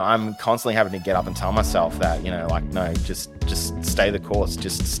I'm constantly having to get up and tell myself that, no, just stay the course,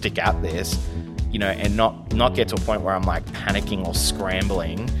 just stick at this, and not get to a point where I'm like panicking or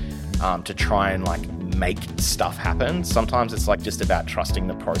scrambling to try and like make stuff happen. Sometimes it's like just about trusting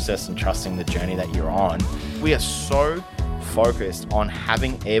the process and trusting the journey that you're on. We are so focused on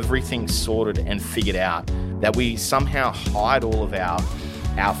having everything sorted and figured out that we somehow hide all of our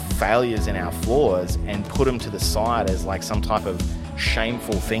failures and our flaws and put them to the side as like some type of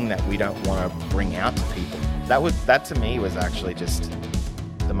shameful thing that we don't want to bring out to people. That to me was actually just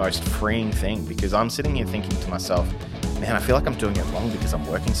the most freeing thing, because I'm sitting here thinking to myself, man, I feel like I'm doing it wrong because I'm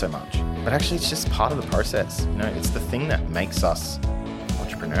working so much. But actually it's just part of the process. It's the thing that makes us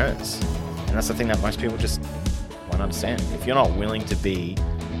entrepreneurs. And that's the thing that most people just won't understand. If you're not willing to be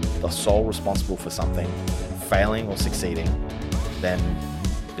the sole responsible for something failing or succeeding, then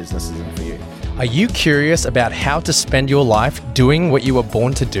business isn't for you. Are you curious about how to spend your life doing what you were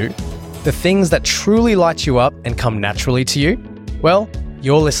born to do? The things that truly light you up and come naturally to you? Well,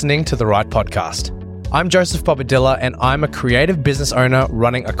 you're listening to the right podcast. I'm Joseph Bobadilla, and I'm a creative business owner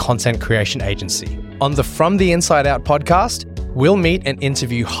running a content creation agency. On the From the Inside Out podcast, we'll meet and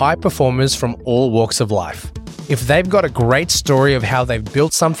interview high performers from all walks of life. If they've got a great story of how they've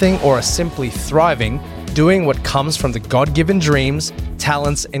built something or are simply thriving, doing what comes from the God-given dreams,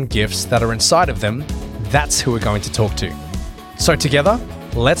 talents, and gifts that are inside of them, that's who we're going to talk to. So together,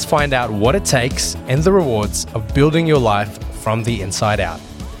 let's find out what it takes and the rewards of building your life from the inside out.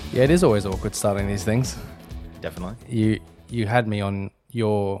 Yeah, it is always awkward starting these things. Definitely. You had me on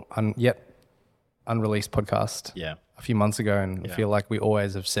your yet unreleased podcast a few months ago, and I feel like we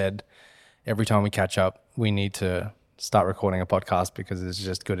always have said every time we catch up, we need to start recording a podcast because it's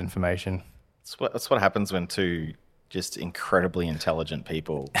just good information. That's what happens when two just incredibly intelligent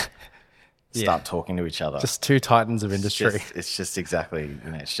people start talking to each other. Just two titans of industry. It's just exactly,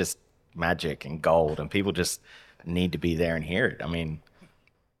 it's just magic and gold, and people just need to be there and hear it. I mean,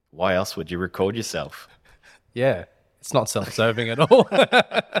 why else would you record yourself? Yeah, it's not self-serving at all.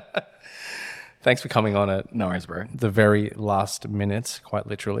 Thanks for coming on at No worries, bro. The very last minute, quite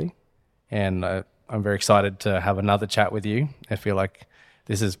literally. And I'm very excited to have another chat with you. I feel like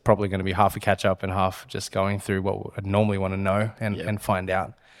this is probably going to be half a catch-up and half just going through what I'd normally want to know and find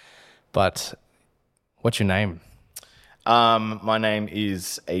out. But what's your name? My name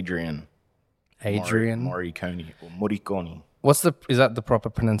is Adrian. Adrian? Moriconi or Moriconi. Is that the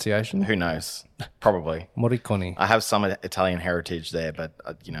proper pronunciation? Who knows? Probably. Moriconi. I have some Italian heritage there, but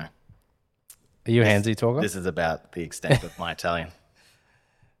Are you a handsy talker? This is about the extent of my Italian.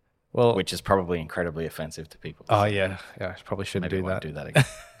 Well, which is probably incredibly offensive to people. Oh yeah, I probably shouldn't Maybe do won't that. do that again.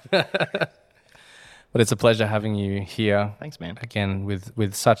 But it's a pleasure having you here. Thanks, man. Again,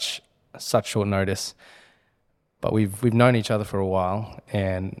 with such short notice. But we've known each other for a while,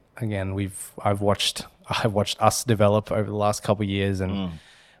 and again, I've watched us develop over the last couple of years, and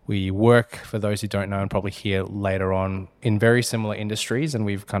we work, for those who don't know and probably hear later on, in very similar industries, and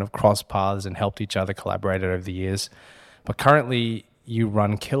we've kind of crossed paths and helped each other, collaborated over the years. But currently, you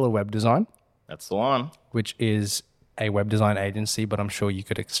run Killer Web Design. That's the one. Which is a web design agency, but I'm sure you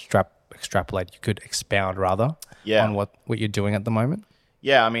could extrapolate, you could expound rather on what you're doing at the moment.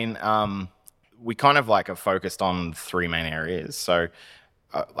 Yeah, I mean, we kind of like are focused on three main areas. So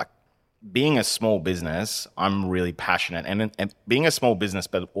like being a small business, I'm really passionate, and being a small business,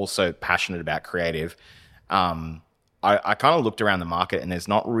 but also passionate about creative. I kind of looked around the market, and there's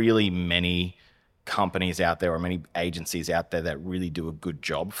not really many companies out there or many agencies out there that really do a good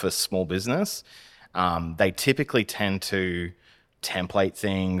job for small business. They typically tend to template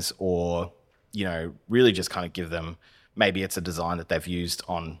things, or, really just kind of give them, maybe it's a design that they've used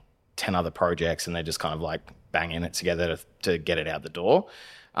on 10 other projects, and they just kind of like banging it together to get it out the door.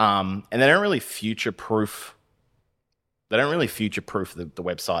 And they don't really future-proof the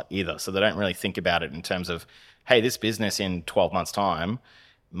website either. So they don't really think about it in terms of, hey, this business in 12 months' time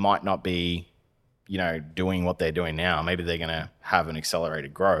might not be doing what they're doing now. Maybe they're going to have an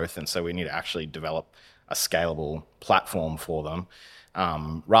accelerated growth. And so we need to actually develop a scalable platform for them,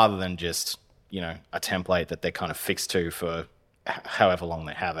 rather than just, a template that they're kind of fixed to for however long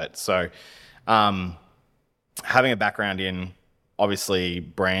they have it. So having a background in, obviously,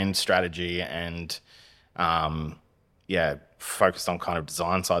 brand strategy and, focused on kind of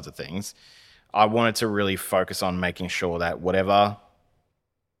design sides of things, I wanted to really focus on making sure that whatever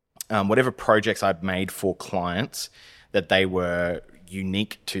projects I'd made for clients, that they were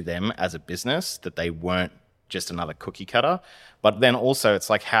unique to them as a business, that they weren't just another cookie cutter. But then also it's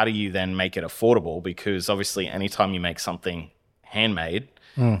like, how do you then make it affordable? Because obviously anytime you make something handmade,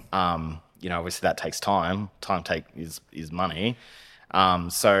 obviously that takes time. Time is money.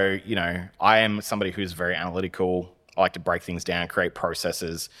 So, I am somebody who's very analytical. I like to break things down, create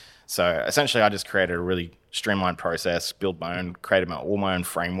processes. So essentially, I just created a really streamlined process, created all my own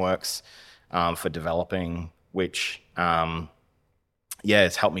frameworks for developing, which,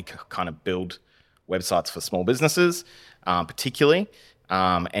 it's helped me kind of build websites for small businesses, particularly,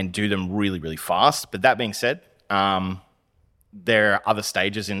 and do them really, really fast. But that being said, there are other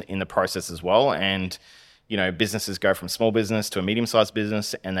stages in the process as well. And, businesses go from small business to a medium-sized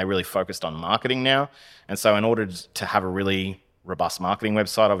business, and they're really focused on marketing now. And so in order to have a really robust marketing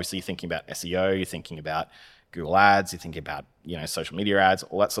website, obviously you're thinking about SEO, you're thinking about Google Ads, you're thinking about, social media ads,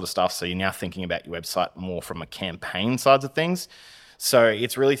 all that sort of stuff. So you're now thinking about your website more from a campaign side of things. So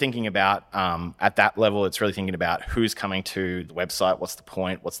it's really thinking about, at that level, it's really thinking about who's coming to the website, what's the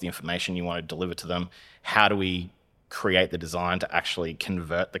point, what's the information you want to deliver to them, how do we create the design to actually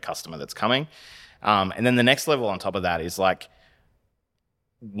convert the customer that's coming. And then the next level on top of that is like,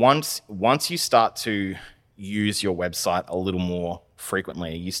 once you start to use your website a little more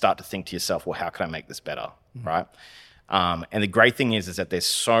frequently, you start to think to yourself, well, how can I make this better, right? And the great thing is that there's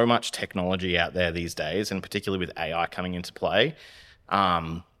so much technology out there these days, and particularly with AI coming into play,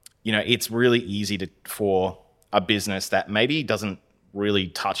 it's really easy for a business that maybe doesn't really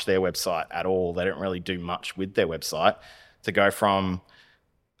touch their website at all, they don't really do much with their website, to go from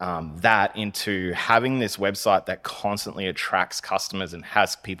that into having this website that constantly attracts customers and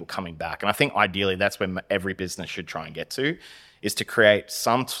has people coming back. And I think ideally that's where every business should try and get to, is to create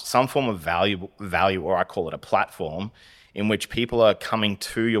some form of value, or I call it a platform, in which people are coming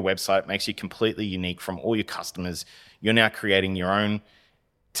to your website. It makes you completely unique from all your customers. You're now creating your own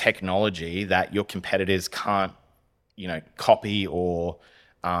technology that your competitors can't, copy or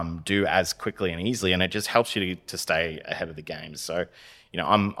do as quickly and easily, and it just helps you to stay ahead of the game. So,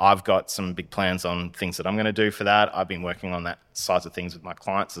 I've got some big plans on things that I'm going to do for that. I've been working on that sides of things with my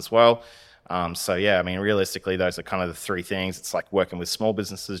clients as well. Realistically, those are kind of the three things. It's like working with small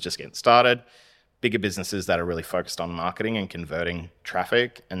businesses just getting started, bigger businesses that are really focused on marketing and converting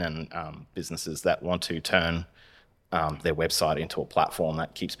traffic, and then businesses that want to turn their website into a platform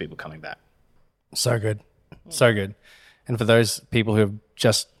that keeps people coming back. So good. So good. And for those people who have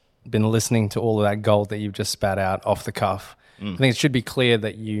just been listening to all of that gold that you've just spat out off the cuff, I think it should be clear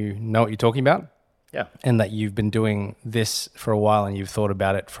that you know what you're talking about. Yeah. And that you've been doing this for a while, and you've thought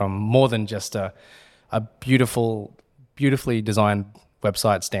about it from more than just a beautifully designed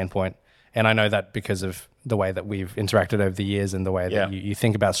website standpoint. And I know that because of the way that we've interacted over the years and the way that you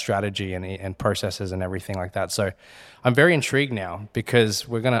think about strategy and processes and everything like that. So I'm very intrigued now, because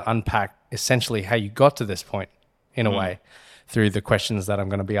we're going to unpack essentially how you got to this point in a way through the questions that I'm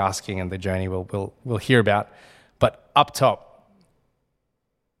going to be asking and the journey we'll hear about. But up top,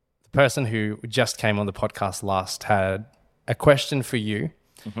 the person who just came on the podcast last had a question for you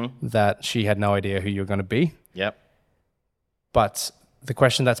that she had no idea who you were going to be. Yep. But the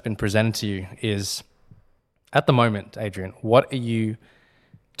question that's been presented to you is, at the moment, Adrian, what are you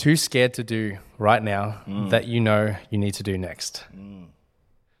too scared to do right now that you know you need to do next?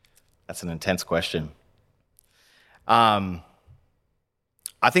 That's an intense question. I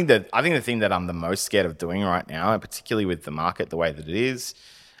think the thing that I'm the most scared of doing right now, and particularly with the market the way that it is,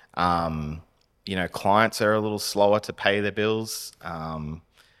 clients are a little slower to pay their bills.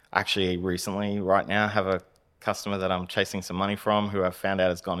 Actually, recently, right now, have a customer that I'm chasing some money from who I've found out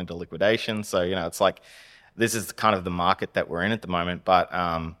has gone into liquidation. So, it's like, this is kind of the market that we're in at the moment. But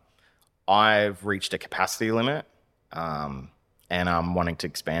I've reached a capacity limit, and I'm wanting to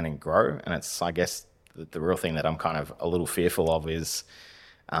expand and grow. And it's, I guess, the real thing that I'm kind of a little fearful of is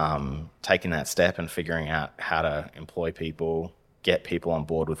taking that step and figuring out how to employ people, get people on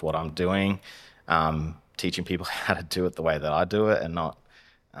board with what I'm doing, teaching people how to do it the way that I do it and not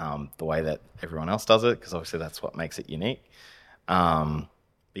the way that everyone else does it, because obviously that's what makes it unique.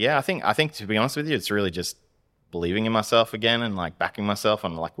 I think to be honest with you, it's really just believing in myself again and like backing myself,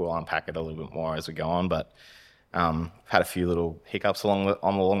 and like we'll unpack it a little bit more as we go on. But I've had a few little hiccups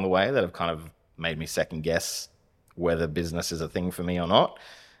along the way that have kind of made me second guess whether business is a thing for me or not.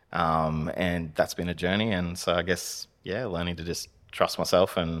 And that's been a journey. And so I guess, learning to just trust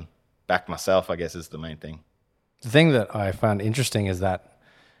myself and back myself, I guess, is the main thing. The thing that I found interesting is that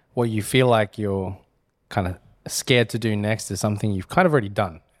what you feel like you're kind of scared to do next is something you've kind of already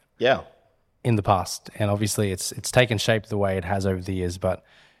done. Yeah. In the past. And obviously it's taken shape the way it has over the years, but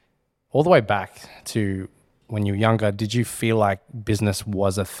all the way back to when you were younger, did you feel like business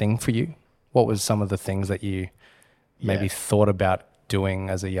was a thing for you? What was some of the things that you maybe thought about doing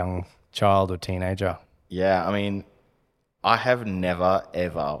as a young child or teenager? Yeah, I mean, I have never,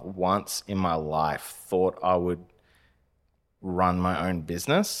 ever once in my life thought I would run my own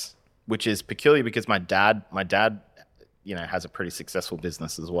business, which is peculiar because my dad, has a pretty successful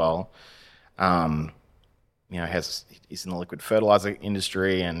business as well. Um, he's in the liquid fertilizer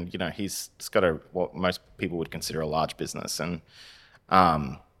industry, and he's got what most people would consider a large business. And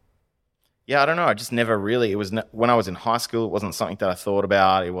um, yeah, I don't know. I just never really. It was when I was in high school. It wasn't something that I thought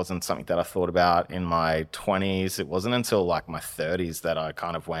about. It wasn't something that I thought about in my 20s. It wasn't until like my 30s that I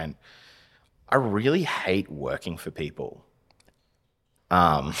kind of went, I really hate working for people.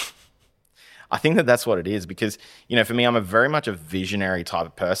 Um, I think that that's what it is because, for me, I'm a very much a visionary type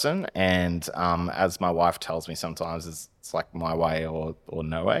of person. And as my wife tells me sometimes, it's like my way or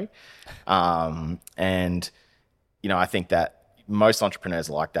no way. And, I think that most entrepreneurs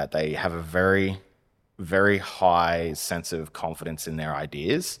are like that. They have a very, very high sense of confidence in their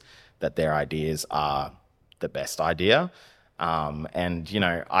ideas, that their ideas are the best idea. And,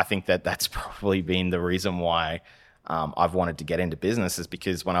 I think that that's probably been the reason why I've wanted to get into business is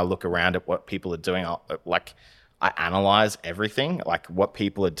because when I look around at what people are doing, I analyze everything, like what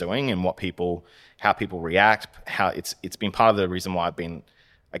people are doing and how people react, how it's been part of the reason why I've been,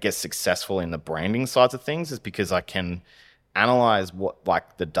 I guess, successful in the branding sides of things is because I can analyze what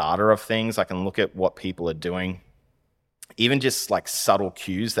like the data of things. I can look at what people are doing, even just like subtle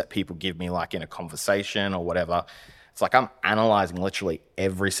cues that people give me, like in a conversation or whatever. It's like I'm analyzing literally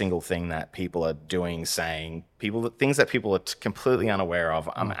every single thing that people are doing, saying, things that people are completely unaware of.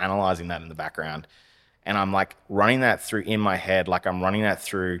 I'm analyzing that in the background, and I'm like running that through in my head. Like I'm running that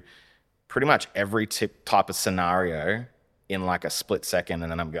through pretty much every type of scenario in like a split second,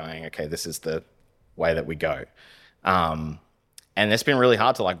 and then I'm going, okay, this is the way that we go. And it's been really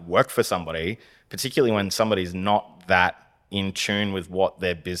hard to like work for somebody, particularly when somebody's not that in tune with what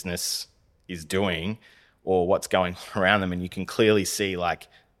their business is doing or what's going around them. And you can clearly see like,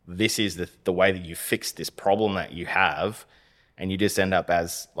 this is the way that you fix this problem that you have. And you just end up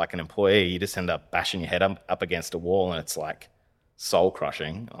as like an employee, you just end up bashing your head up against a wall, and it's like soul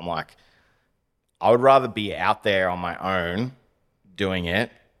crushing. I'm like, I would rather be out there on my own doing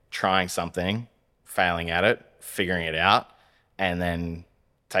it, trying something, failing at it, figuring it out, and then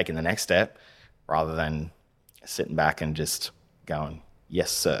taking the next step rather than sitting back and just going, yes,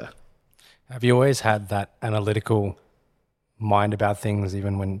 sir. Have you always had that analytical mind about things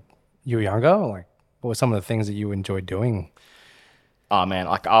even when you were younger? Like, what were some of the things that you enjoyed doing? Oh man,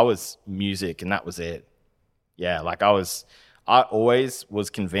 like I was music and that was it. Yeah, like I always was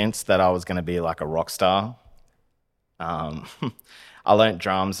convinced that I was going to be like a rock star. Um, I learned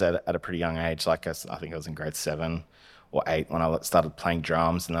drums at a pretty young age. Like I think I was in grade 7 or 8 when I started playing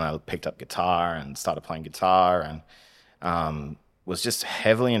drums, and then I picked up guitar and started playing guitar, and was just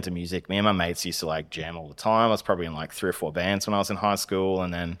heavily into music. Me and my mates used to like jam all the time. I was probably in like 3 or 4 bands when I was in high school,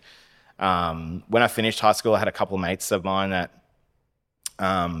 and then when I finished high school, I had a couple of mates of mine that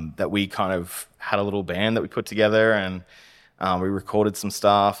we kind of had a little band that we put together, and we recorded some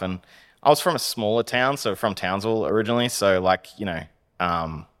stuff. And I was from a smaller town, so from Townsville originally. So like,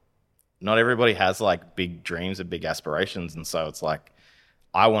 not everybody has like big dreams and big aspirations. And so it's like,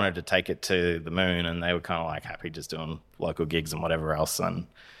 I wanted to take it to the moon, and they were kind of like happy just doing local gigs and whatever else. And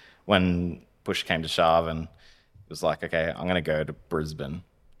when push came to shove and it was like, okay, I'm going to go to Brisbane.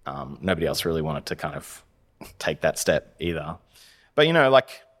 Nobody else really wanted to kind of take that step either. But,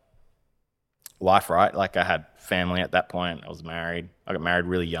 like life, right? Like I had family at that point. I was married. I got married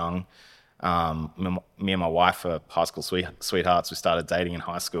really young. Me and my wife are high school sweethearts. We started dating in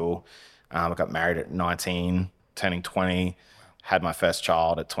high school. I got married at 19, turning 20. Had my first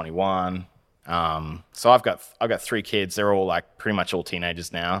child at 21. So I've got 3 kids. They're all like pretty much all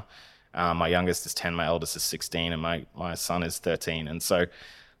teenagers now. My youngest is 10, my eldest is 16, and my son is 13. And so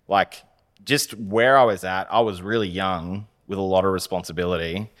like just where I was at, I was really young with a lot of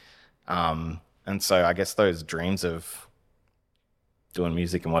responsibility. And so I guess those dreams of doing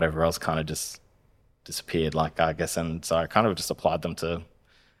music and whatever else kind of just disappeared, like, I guess. And so I kind of just applied them to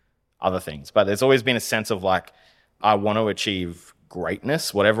other things. But there's always been a sense of like, I want to achieve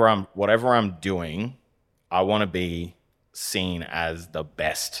greatness. Whatever I'm doing, I want to be seen as the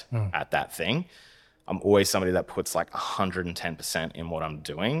best at that thing. I'm always somebody that puts like 110% in what I'm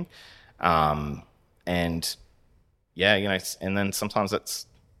doing. And yeah, and then sometimes it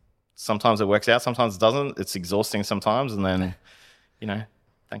works out, sometimes it doesn't. It's exhausting sometimes. And then,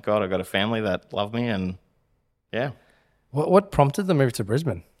 thank God I got a family that love me, and yeah. What prompted the move to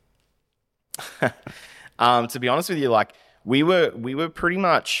Brisbane? To be honest with you, like we were pretty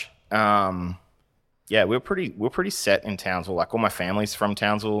much, we're pretty set in Townsville. Like all my family's from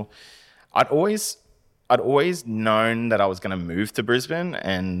Townsville. I'd always known that I was going to move to Brisbane,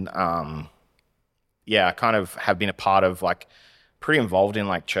 and yeah, I kind of have been a part of like pretty involved in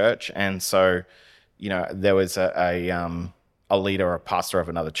like church. And so, there was a leader or a pastor of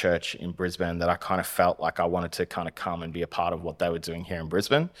another church in Brisbane that I kind of felt like I wanted to kind of come and be a part of what they were doing here in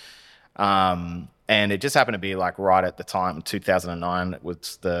Brisbane. And it just happened to be like right at the time, 2009, it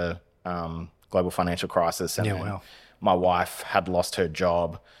was the global financial crisis. And Yeah, then wow. my wife had lost her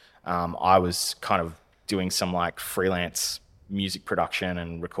job. I was kind of doing some like freelance music production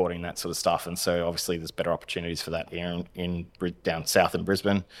and recording, that sort of stuff. And so obviously there's better opportunities for that here down south in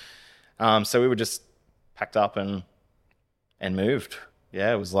Brisbane. So we were just packed up and moved.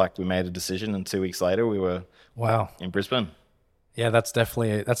 Yeah, it was like we made a decision, and 2 weeks later we were Wow. in Brisbane. Yeah, that's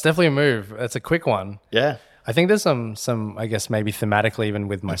definitely a move. That's a quick one. Yeah. I think there's some I guess maybe thematically even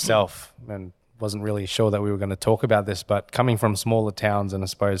with myself, and wasn't really sure that we were going to talk about this, but coming from smaller towns, and I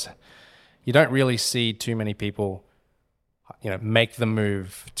suppose you don't really see too many people, make the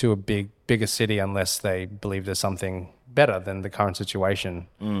move to a bigger city unless they believe there's something better than the current situation.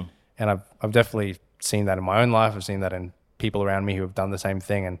 And I've definitely seen that in my own life. I've seen that in people around me who have done the same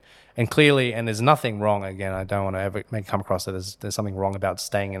thing, and clearly, and there's nothing wrong. Again, I don't want to ever come across that there's something wrong about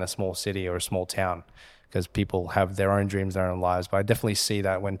staying in a small city or a small town, because people have their own dreams, their own lives. But I definitely see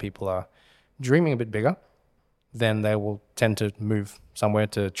that when people are dreaming a bit bigger, then they will tend to move somewhere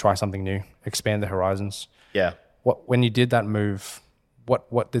to try something new, expand their horizons. Yeah. When you did that move,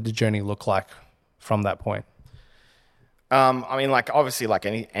 what did the journey look like from that point? I mean, like obviously, like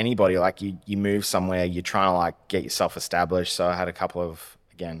anybody, like you move somewhere, you're trying to like get yourself established. So I had a couple of,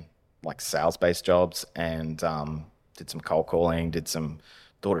 again, like sales-based jobs, and did some cold calling, did some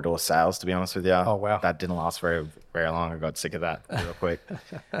door-to-door sales. To be honest with you, Oh wow, that didn't last very very long. I got sick of that real quick.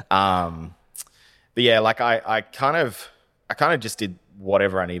 But yeah, like I kind of just did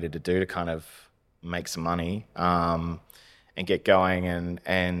whatever I needed to do to kind of make some money, and get going,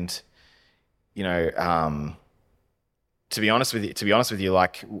 and to be honest with you,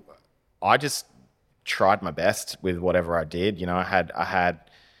 like I just tried my best with whatever I did. I had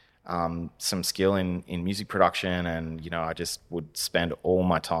some skill in music production, and I just would spend all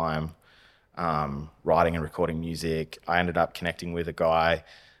my time writing and recording music. I ended up connecting with a guy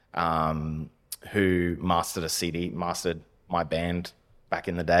who mastered my band back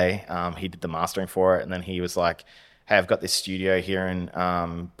in the day. He did the mastering for it, and then he was like, "Hey, I've got this studio here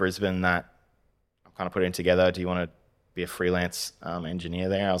in Brisbane that I'm kind of putting together. Do you want to be a freelance engineer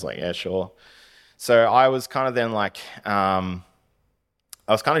there?" I was like, "Yeah, sure." So I was kind of then like, I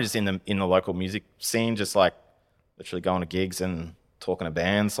was kind of just in the local music scene, just like literally going to gigs and talking to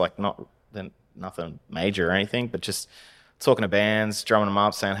bands, like nothing major or anything, but just talking to bands, drumming them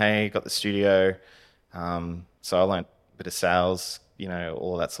up, saying, "Hey, got the studio." So I learned a bit of sales,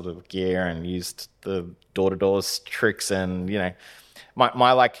 all of that sort of gear, and used the door-to-door tricks, and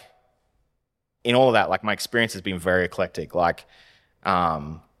my like, in all of that, like my experience has been very eclectic, like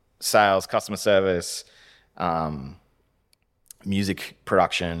sales, customer service, music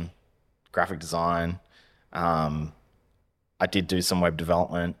production, graphic design. I did do some web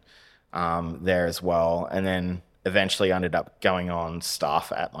development there as well, and then eventually ended up going on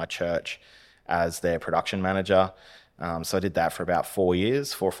staff at my church as their production manager. So I did that for about 4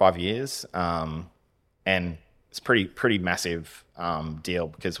 or 5 years, and it's pretty massive deal,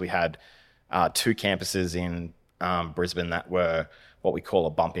 because we had 2 campuses in Brisbane that were what we call a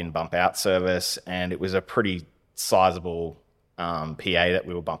bump in, bump out service. And it was a pretty sizable PA that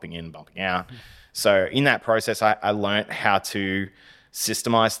we were bumping in, bumping out. So in that process, I learned how to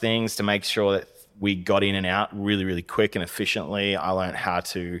systemize things to make sure that we got in and out really, really quick and efficiently. I learned how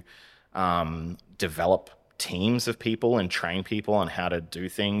to develop teams of people and train people on how to do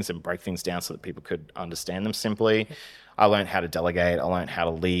things and break things down so that people could understand them simply. I learned how to delegate. I learned how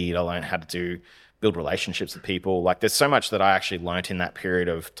to lead. I learned how to build relationships with people. Like there's so much that I actually learned in that period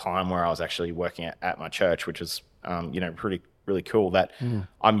of time where I was actually working at my church, which was, really cool, that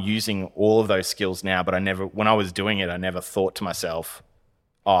I'm using all of those skills now. But when I was doing it, I never thought to myself,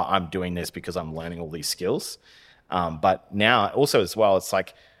 "Oh, I'm doing this because I'm learning all these skills." But now also as well, it's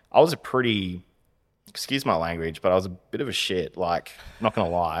like I was excuse my language, but I was a bit of a shit, like, not going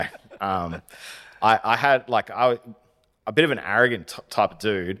to lie. I had a bit of an arrogant type of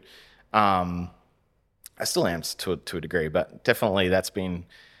dude. I still am to a degree, but definitely that's been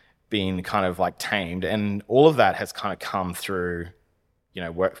kind of like tamed, and all of that has kind of come through,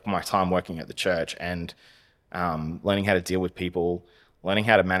 my time working at the church, and learning how to deal with people, learning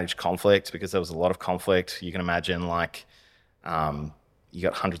how to manage conflict, because there was a lot of conflict. You can imagine, like, you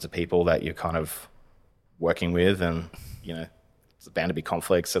got hundreds of people that you're kind of working with, and it's bound to be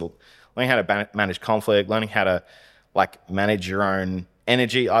conflict. So learning how to manage conflict, learning how to like manage your own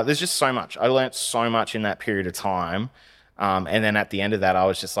energy. There's just so much. I learned so much in that period of time. And then at the end of that, I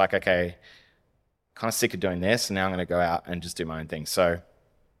was just like, okay, kind of sick of doing this. And now I'm going to go out and just do my own thing. So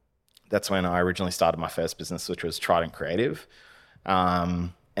that's when I originally started my first business, which was Trident Creative.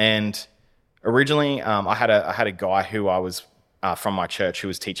 And originally, I had a guy who I was from my church who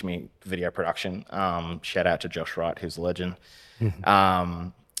was teaching me video production. Shout out to Josh Wright, who's a legend.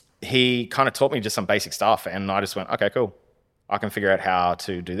 He kind of taught me just some basic stuff, and I just went, okay, cool. I can figure out how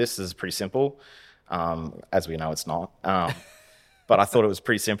to do this. This is pretty simple. As we know, it's not. But I thought it was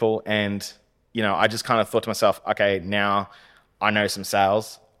pretty simple, and I just kind of thought to myself, okay, now I know some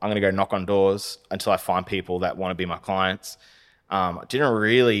sales. I'm going to go knock on doors until I find people that want to be my clients. I didn't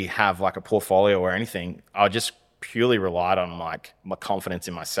really have like a portfolio or anything. I just purely relied on like my confidence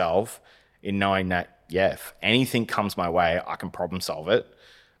in myself, in knowing that, yeah, if anything comes my way, I can problem solve it.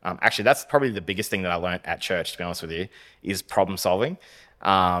 Actually, that's probably the biggest thing that I learned at church, to be honest with you, is problem solving.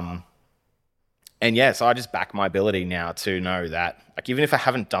 And yeah, so I just back my ability now to know that, like, even if I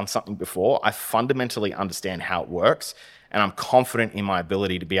haven't done something before, I fundamentally understand how it works, and I'm confident in my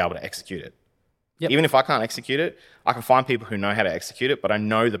ability to be able to execute it. Yep. Even if I can't execute it, I can find people who know how to execute it, but I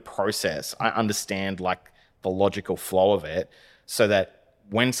know the process. I understand like the logical flow of it, so that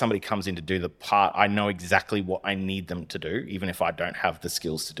when somebody comes in to do the part, I know exactly what I need them to do, even if I don't have the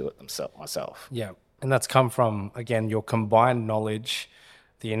skills to do it myself. Yeah. And that's come from, again, your combined knowledge,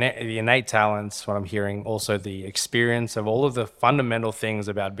 the innate talents, what I'm hearing, also the experience of all of the fundamental things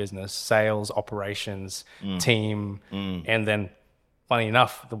about business, sales, operations, team, and then funny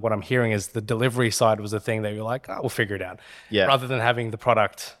enough, what I'm hearing is the delivery side was the thing that you're like, oh, we'll figure it out. Yeah. Rather than having the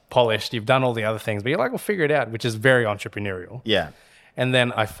product polished, you've done all the other things, but you're like, we'll figure it out, which is very entrepreneurial. Yeah. And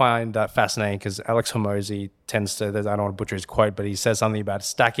then I find that fascinating because Alex Hormozi tends to, I don't want to butcher his quote, but he says something about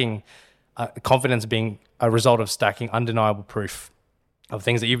stacking, confidence being a result of stacking undeniable proof of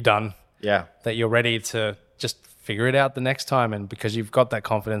things that you've done. Yeah. That you're ready to just figure it out the next time. And because you've got that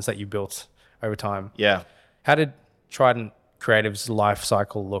confidence that you built over time. Yeah. How did Trident Creative's life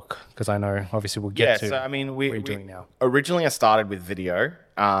cycle look? Because I know obviously we'll get to so, I mean, what you're doing now. Originally I started with video.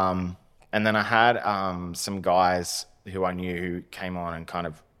 And then I had some guys who I knew who came on and kind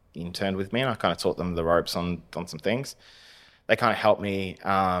of interned with me, and I kind of taught them the ropes on some things. They kind of helped me.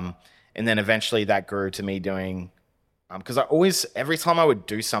 And then eventually that grew to me doing, because every time I would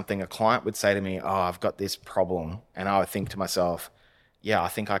do something, a client would say to me, oh, I've got this problem. And I would think to myself, yeah, I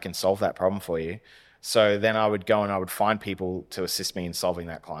think I can solve that problem for you. So then I would go and I would find people to assist me in solving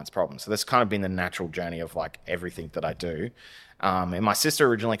that client's problem. So that's kind of been the natural journey of like everything that I do. And my sister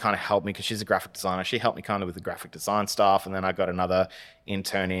originally kind of helped me because she's a graphic designer. She helped me kind of with the graphic design stuff. And then I got another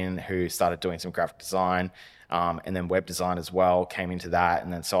intern in who started doing some graphic design, and then web design as well came into that.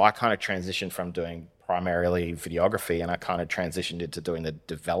 And then so I kind of transitioned from doing primarily videography, and I kind of transitioned into doing the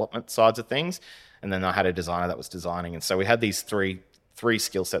development sides of things. And then I had a designer that was designing. And so we had these three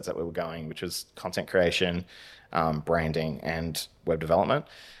skill sets that we were going, which was content creation, branding, and web development.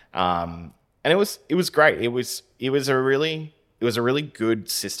 And it was great. It was a really good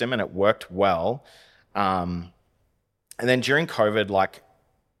system, and it worked well. And then during COVID, like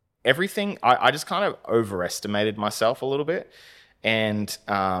everything, I just kind of overestimated myself a little bit. And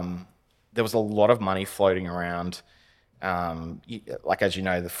there was a lot of money floating around, like, as you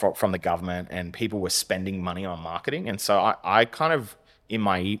know, from the government, and people were spending money on marketing. And so I kind of, in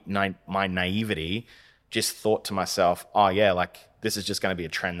my naivety, just thought to myself, oh yeah, like this is just going to be a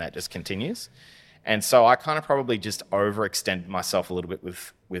trend that just continues. And so I kind of probably just overextended myself a little bit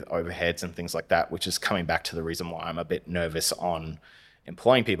with overheads and things like that, which is coming back to the reason why I'm a bit nervous on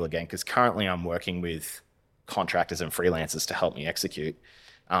employing people again, because currently I'm working with contractors and freelancers to help me execute.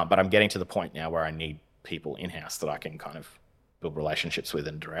 But I'm getting to the point now where I need people in-house that I can kind of build relationships with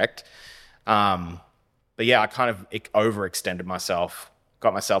and direct. But yeah, I kind of overextended myself,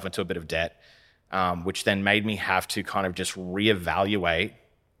 got myself into a bit of debt, which then made me have to kind of just reevaluate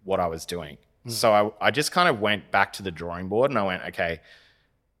what I was doing. So I just kind of went back to the drawing board, and I went, okay,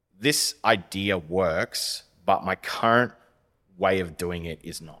 this idea works, but my current way of doing it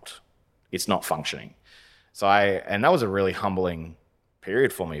is not. It's not functioning. And that was a really humbling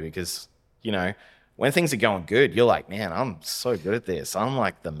period for me, because, when things are going good, you're like, man, I'm so good at this. I'm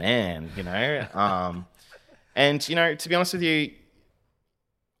like the man, And, to be honest with you,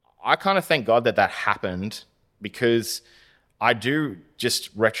 I kind of thank God that happened, because I do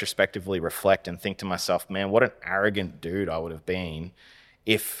just retrospectively reflect and think to myself, man, what an arrogant dude I would have been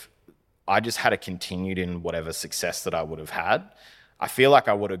if I just had continued in whatever success that I would have had. I feel like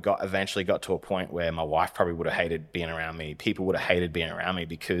I would have eventually got to a point where my wife probably would have hated being around me. People would have hated being around me,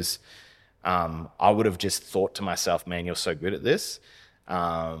 because I would have just thought to myself, man, you're so good at this.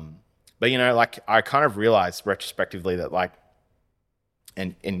 But like I kind of realized retrospectively that like,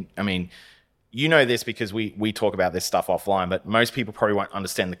 and I mean, this because we talk about this stuff offline, but most people probably won't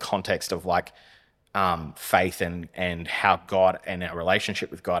understand the context of like faith and how God and our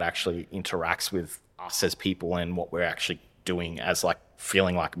relationship with God actually interacts with us as people and what we're actually doing as like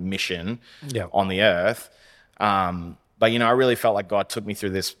feeling like mission on the earth. But I really felt like God took me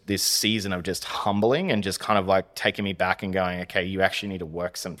through this season of just humbling and just kind of like taking me back and going, okay, you actually need to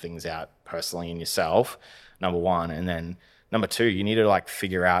work some things out personally in yourself, number one. And then number two, you need to like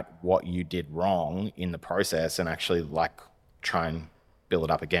figure out what you did wrong in the process and actually like try and build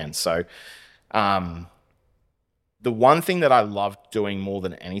it up again. So the one thing that I loved doing more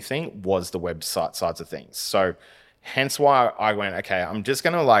than anything was the website sides of things. So hence why I went, okay, I'm just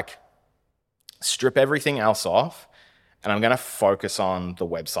going to like strip everything else off and I'm going to focus on the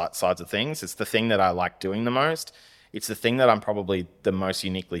website sides of things. It's the thing that I like doing the most. It's the thing that I'm probably the most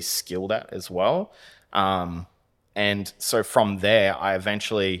uniquely skilled at as well. And so from there, I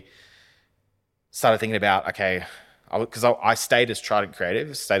eventually started thinking about, okay, because I stayed as Trident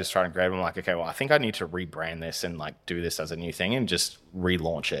Creative. I'm like, okay, well, I think I need to rebrand this and like do this as a new thing and just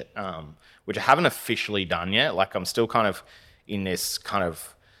relaunch it, which I haven't officially done yet. Like I'm still kind of in this kind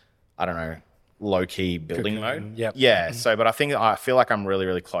of, I don't know, low-key building mode. Yep. Yeah. So, but I feel like I'm really,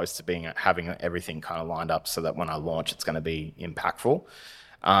 really close to having everything kind of lined up so that when I launch, it's going to be impactful.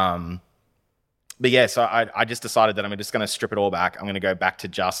 But yeah, so I just decided that I'm just going to strip it all back. I'm going to go back to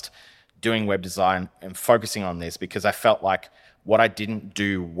just doing web design and focusing on this because I felt like what I didn't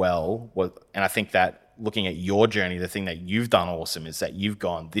do well was, and I think that looking at your journey, the thing that you've done awesome is that you've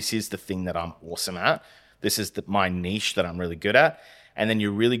gone, this is the thing that I'm awesome at. This is my niche that I'm really good at. And then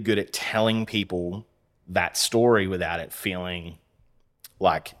you're really good at telling people that story without it feeling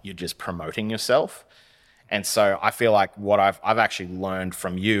like you're just promoting yourself. And so I feel like what I've actually learned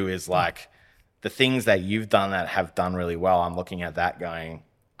from you is like the things that you've done that have done really well. I'm looking at that going,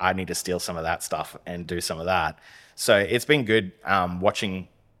 I need to steal some of that stuff and do some of that. So it's been good watching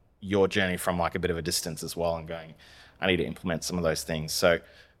your journey from like a bit of a distance as well and going, I need to implement some of those things. So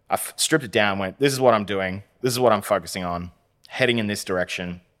I've stripped it down, went, this is what I'm doing. This is what I'm focusing on, heading in this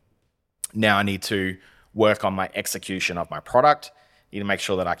direction. Now I need to work on my execution of my product. I need to make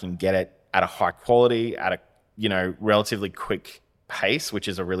sure that I can get it at a high quality, at a relatively quick pace, which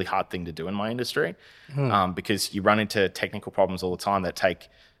is a really hard thing to do in my industry, because you run into technical problems all the time that take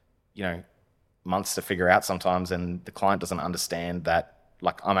months to figure out sometimes, and the client doesn't understand that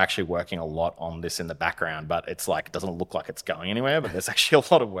like I'm actually working a lot on this in the background, but it's like it doesn't look like it's going anywhere, but there's actually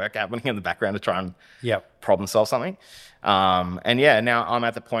a lot of work happening in the background to try and problem solve something. And yeah, now I'm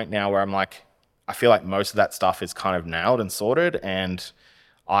at the point now where I'm like, I feel like most of that stuff is kind of nailed and sorted, and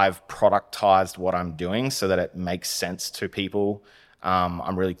I've productized what I'm doing so that it makes sense to people.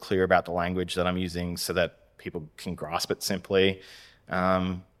 I'm really clear about the language that I'm using so that people can grasp it simply.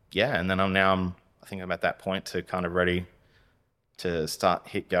 And then I think I'm at that point to kind of ready to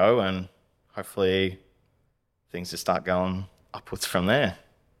hit go, and hopefully things just start going upwards from there.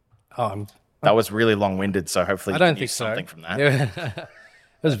 That was really long-winded, so hopefully I don't you think so. something from that.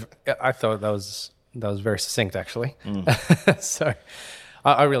 I thought that was very succinct, actually. So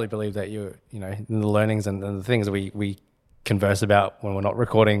I really believe that the learnings and the things that we converse about when we're not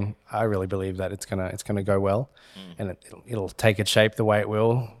recording, I really believe that it's gonna go well, and it'll take its shape the way it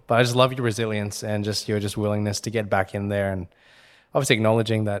will. But I just love your resilience and your willingness to get back in there, and obviously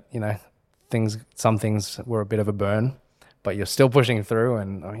acknowledging that some things were a bit of a burn, but you're still pushing through.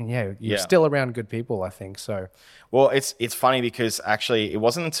 And I mean, you're still around good people, I think. So, well, it's funny because actually it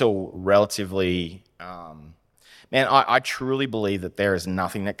wasn't until relatively. Man, I truly believe that there is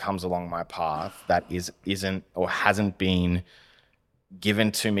nothing that comes along my path that isn't or hasn't been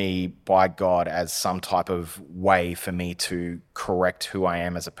given to me by God as some type of way for me to correct who I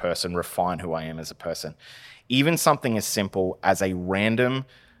am as a person, refine who I am as a person. Even something as simple as a random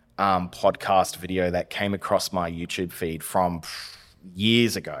podcast video that came across my YouTube feed from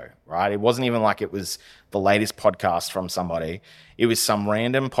years ago, right? It wasn't even like it was the latest podcast from somebody. It was some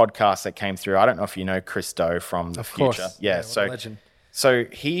random podcast that came through. I don't know if you know Chris Doe from the future. Yeah, so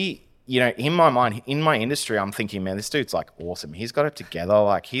he, in my mind, in my industry, I'm thinking, man, this dude's like awesome. He's got it together.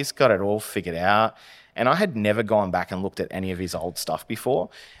 Like he's got it all figured out. And I had never gone back and looked at any of his old stuff before.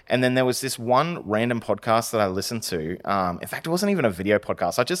 And then there was this one random podcast that I listened to. In fact, it wasn't even a video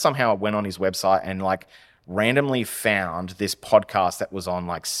podcast. I just somehow went on his website and like randomly found this podcast that was on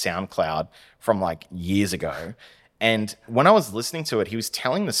like SoundCloud from like years ago. And when I was listening to it, he was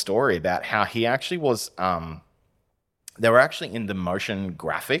telling the story about how he actually was, they were actually in the motion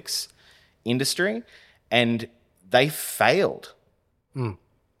graphics industry and they failed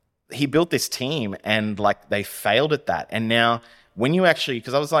He built this team and like they failed at that. And now when you actually,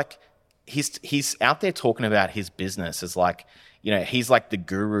 because I was like, he's out there talking about his business as like, he's like the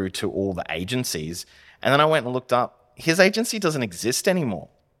guru to all the agencies. And then I went and looked up, his agency doesn't exist anymore.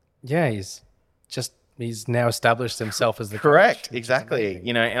 Yeah, he's now established himself as the correct, coach, exactly.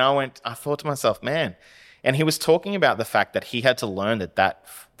 And I thought to myself, man, and he was talking about the fact that he had to learn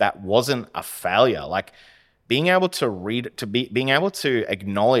that wasn't a failure. Like being able to being able to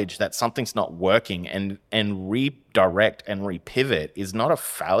acknowledge that something's not working and redirect and repivot is not a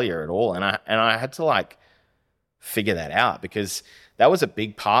failure at all. And I had to like figure that out, because that was a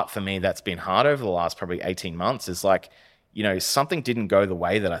big part for me that's been hard over the last probably 18 months is like, something didn't go the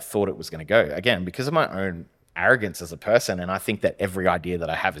way that I thought it was going to go. Again, because of my own arrogance as a person, and I think that every idea that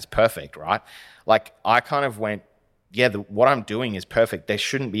I have is perfect, right? Like I kind of went, yeah, what I'm doing is perfect. There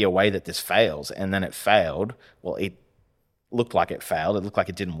shouldn't be a way that this fails. And then it failed. Well, it looked like it failed. It looked like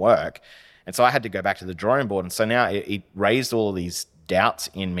it didn't work. And so I had to go back to the drawing board. And so now it raised all of these doubts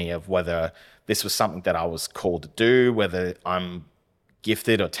in me of whether this was something that I was called to do, whether I'm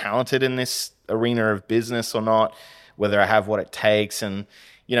gifted or talented in this arena of business or not, whether I have what it takes. And,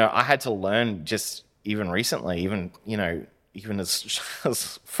 I had to learn just even recently, even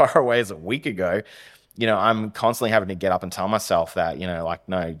as far away as a week ago, I'm constantly having to get up and tell myself that, like,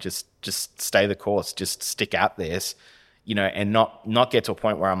 no, just stay the course, just stick at this, and not get to a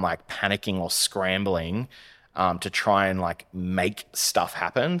point where I'm like panicking or scrambling to try and like make stuff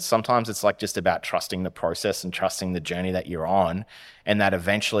happen. Sometimes it's like just about trusting the process and trusting the journey that you're on, and that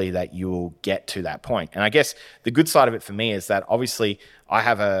eventually that you will get to that point. And I guess the good side of it for me is that obviously I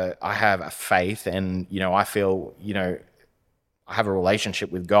have a faith, and, I feel, I have a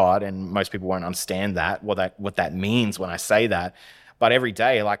relationship with God, and most people won't understand what that means when I say that. But every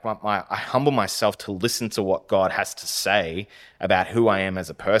day, like I humble myself to listen to what God has to say about who I am as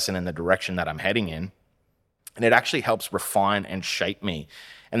a person and the direction that I'm heading in. And it actually helps refine and shape me.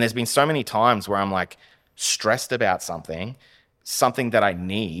 And there's been so many times where I'm like stressed about something that I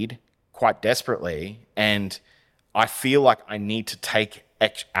need quite desperately. And I feel like I need to take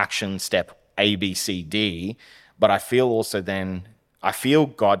action step A, B, C, D. But I feel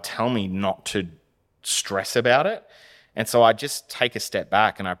God tell me not to stress about it. And so I just take a step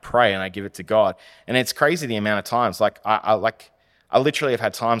back and I pray and I give it to God. And it's crazy the amount of times, like I literally have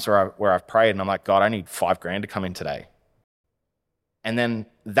had times where I've prayed and I'm like, God, I need $5,000 to come in today. And then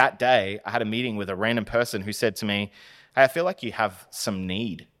that day I had a meeting with a random person who said to me, hey, I feel like you have some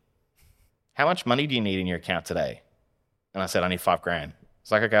need. How much money do you need in your account today? And I said, I need $5,000.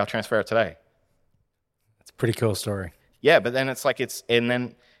 It's like, okay, I'll transfer it today. It's a pretty cool story. Yeah, but then it's like and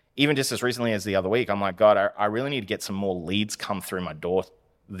then even just as recently as the other week, I'm like, God, I really need to get some more leads come through my door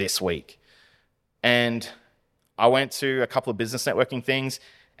this week. And I went to a couple of business networking things,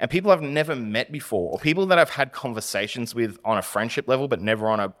 and people I've never met before, or people that I've had conversations with on a friendship level, but never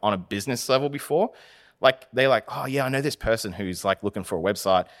on a business level before. Like they're like, oh yeah, I know this person who's like looking for a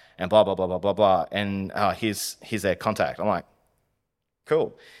website and blah, blah, blah, blah, blah, blah. And here's their contact. I'm like,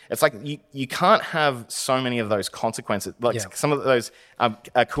 cool. It's like you can't have so many of those consequences. Like some of those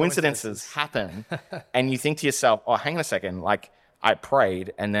coincidences happen, and you think to yourself, oh, hang on a second, like I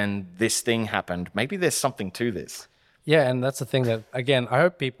prayed and then this thing happened. Maybe there's something to this. Yeah, and that's the thing that, again, I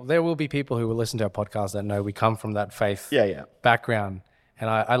hope there will be people who will listen to our podcast that know we come from that faith background. And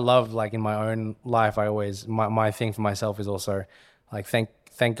I love, like in my own life, my thing for myself is also like thank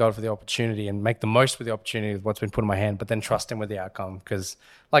God for the opportunity and make the most with the opportunity with what's been put in my hand, but then trust him with the outcome. Because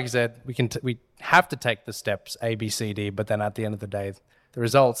like you said, we have to take the steps A, B, C, D, but then at the end of the day, the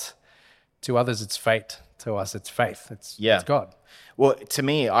results, to others it's fate, to us it's faith, it's God. Well, to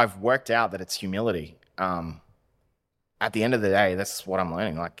me, I've worked out that it's humility. At the end of the day, that's what I'm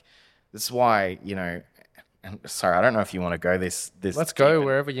learning. Like, this is why, sorry, I don't know if you want to go this. Let's go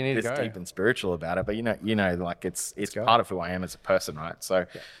wherever you need to go. Deep and spiritual about it, but like it's part of who I am as a person, right? So,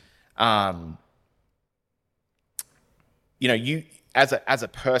 you as a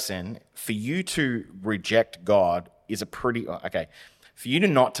person, for you to reject God is for you to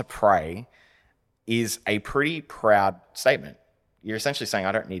not to pray is a pretty proud statement. You're essentially saying,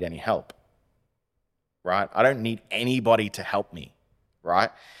 I don't need any help, right? I don't need anybody to help me,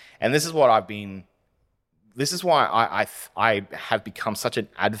 right? And this is why I have become such an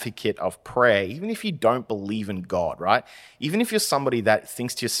advocate of prayer, even if you don't believe in God, right? Even if you're somebody that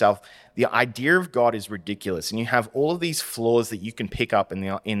thinks to yourself, the idea of God is ridiculous, and you have all of these flaws that you can pick up in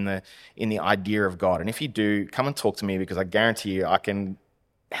the idea of God. And if you do, come and talk to me, because I guarantee you I can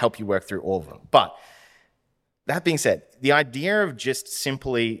help you work through all of them. But that being said, the idea of just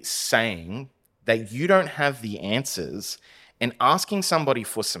simply saying that you don't have the answers And asking somebody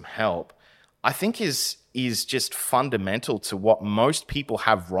for some help, I think is just fundamental to what most people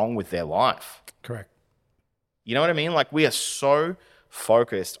have wrong with their life. Correct. You know what I mean? Like, we are so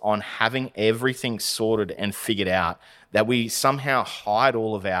focused on having everything sorted and figured out that we somehow hide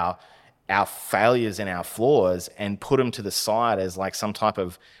all of our failures and our flaws and put them to the side as like some type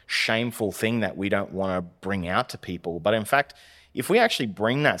of shameful thing that we don't want to bring out to people. But in fact, if we actually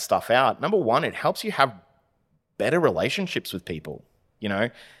bring that stuff out, number one, it helps you have better relationships with people. You know,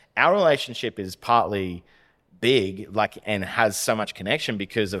 our relationship is partly big, like, and has so much connection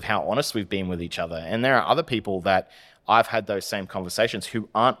because of how honest we've been with each other. And there are other people that I've had those same conversations who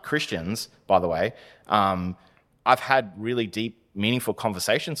aren't Christians, by the way. I've had really deep, meaningful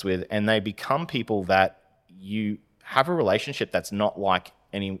conversations with, and they become people that you have a relationship that's not like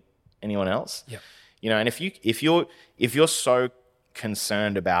anyone else. Yeah. You know, and if you're so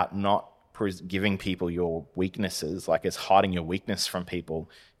concerned about not giving people your weaknesses, like it's hiding your weakness from people,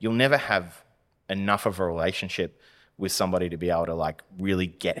 you'll never have enough of a relationship with somebody to be able to like really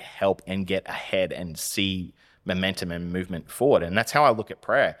get help and get ahead and see momentum and movement forward. And that's how I look at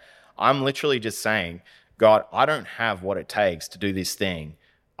prayer. I'm literally just saying, God, I don't have what it takes to do this thing.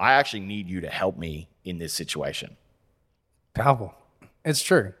 I actually need you to help me in this situation. Powerful. It's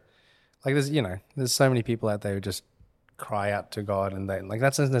true. Like there's so many people out there who just cry out to God, and they like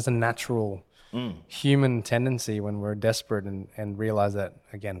there's a natural human tendency when we're desperate and realize that,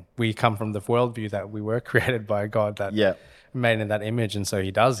 again, we come from the worldview that we were created by God, that made in that image, and so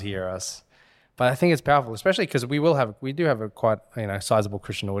he does hear us. But I think it's powerful, especially because we do have a quite sizable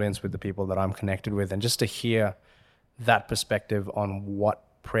Christian audience with the people that I'm connected with, and just to hear that perspective on what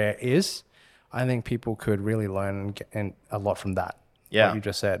prayer is, I think people could really learn and a lot from that. Yeah, what you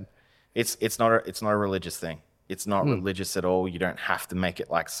just said. It's not a religious thing. It's not religious at all. You don't have to make it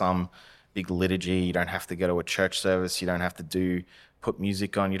like some big liturgy. You don't have to go to a church service. You don't have to put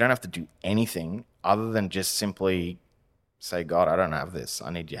music on. You don't have to do anything other than just simply say, God, I don't have this. I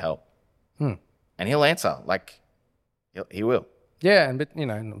need your help. And he'll answer. Like, he will. Yeah,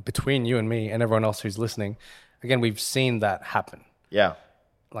 and between you and me and everyone else who's listening, again, we've seen that happen. Yeah.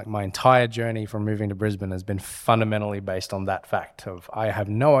 Like, my entire journey from moving to Brisbane has been fundamentally based on that fact of I have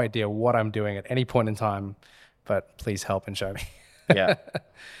no idea what I'm doing at any point in time, but please help and show me. Yeah.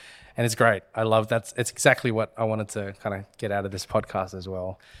 And it's great. I love that. It's exactly what I wanted to kind of get out of this podcast as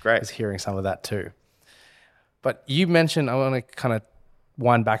well. Great. Is hearing some of that too. But you mentioned, I want to kind of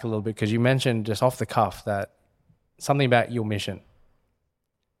wind back a little bit, because you mentioned just off the cuff that something about your mission.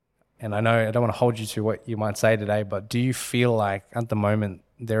 And I know I don't want to hold you to what you might say today, but do you feel like at the moment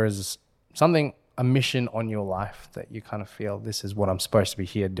there is a mission on your life that you kind of feel, this is what I'm supposed to be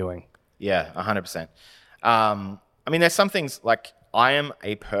here doing? Yeah, 100%. I mean, there's some things like, I am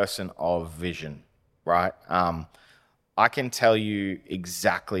a person of vision, right? I can tell you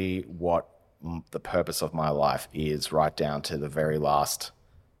exactly what the purpose of my life is, right down to the very last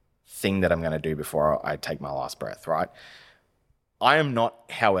thing that I'm going to do before I take my last breath, right? I am not,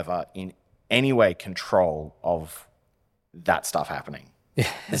 however, in any way control of that stuff happening. This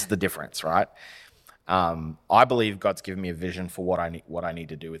is the difference, right? I believe God's given me a vision for what I need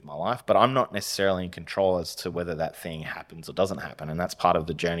to do with my life, but I'm not necessarily in control as to whether that thing happens or doesn't happen, and that's part of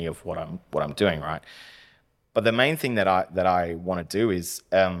the journey of what I'm doing, right? But the main thing that I want to do is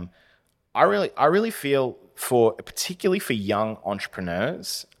I really feel particularly for young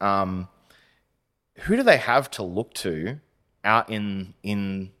entrepreneurs, who do they have to look to out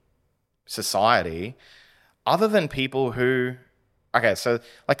in society other than people who, okay, so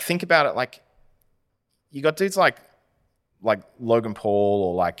like think about it, like you got dudes like Logan Paul,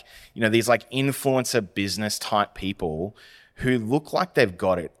 or like, these like influencer business type people who look like they've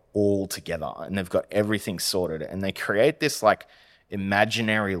got it all together and they've got everything sorted, and they create this like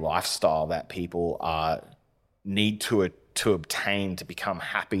imaginary lifestyle that people need to obtain to become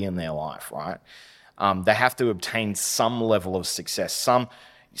happy in their life, right? They have to obtain some level of success,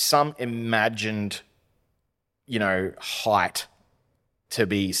 some imagined, height to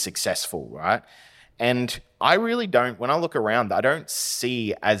be successful, right? And I really don't, when I look around, I don't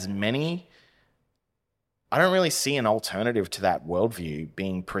really see an alternative to that worldview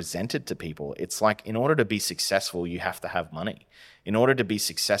being presented to people. It's like, in order to be successful, you have to have money. In order to be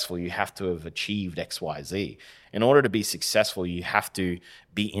successful, you have to have achieved X, Y, Z. In order to be successful, you have to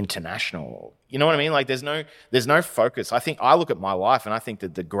be international. You know what I mean? Like, there's no focus. I look at my life and I think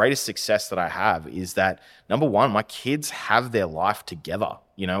that the greatest success that I have is that, number one, my kids have their life together.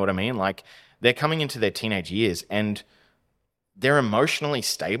 You know what I mean? Like, they're coming into their teenage years and they're emotionally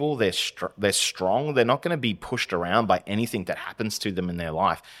stable. They're strong. They're not going to be pushed around by anything that happens to them in their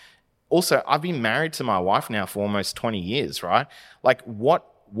life. also, I've been married to my wife now for almost 20 years, right? Like what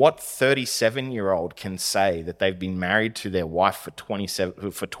 37-year-old can say that they've been married to their wife for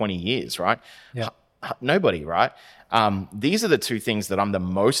 20 years, right? Yeah. Nobody, right? These are the two things that I'm the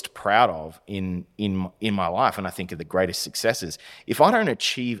most proud of in my life, and I think are the greatest successes. If I don't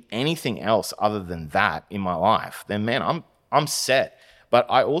achieve anything else other than that in my life, then man, I'm set. But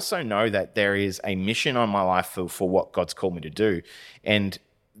I also know that there is a mission on my life for what God's called me to do, and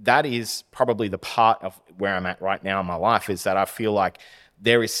that is probably the part of where I'm at right now in my life, is that I feel like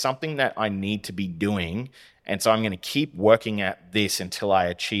there is something that I need to be doing, and so I'm going to keep working at this until I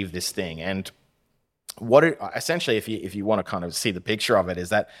achieve this thing. And essentially, if you want to kind of see the picture of it, is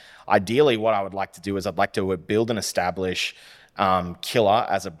that ideally what I would like to do is I'd like to build and establish Killer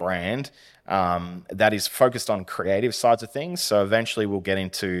as a brand that is focused on creative sides of things. So eventually we'll get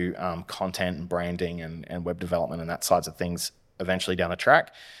into content and branding and web development and that sides of things eventually down the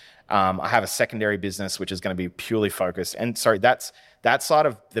track. I have a secondary business which is going to be purely focused, and sorry, that side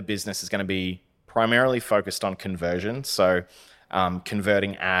of the business is going to be primarily focused on conversion. So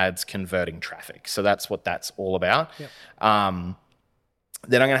converting ads, converting traffic. So that's what that's all about. Yep.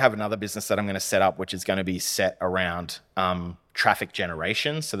 Then I'm going to have another business that I'm going to set up, which is going to be set around traffic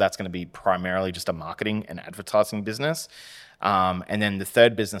generation. So that's going to be primarily just a marketing and advertising business. And then the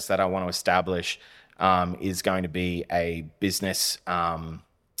third business that I want to establish is going to be a business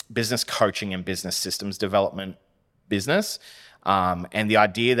coaching and business systems development business. And the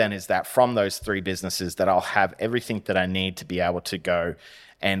idea then is that from those three businesses that I'll have everything that I need to be able to go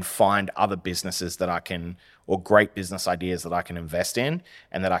and find other businesses that I can, or great business ideas that I can invest in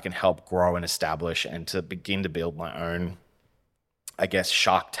and that I can help grow and establish, and to begin to build my own, I guess,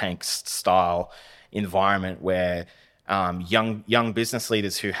 Shark Tank style environment where young business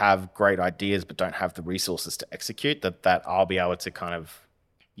leaders who have great ideas but don't have the resources to execute, that I'll be able to kind of,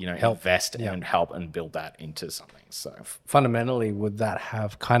 invest and help and build that into something. So fundamentally, would that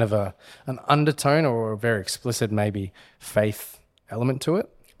have kind of an undertone or a very explicit maybe faith element to it?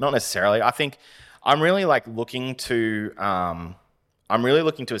 Not necessarily. I think I'm really looking to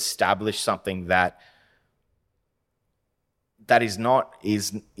establish something that is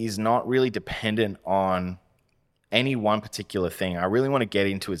not really dependent on any one particular thing. I really want to get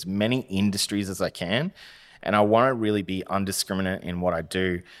into as many industries as I can, and I want to really be undiscriminate in what I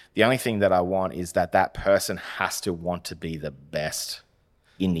do. The only thing that I want is that person has to want to be the best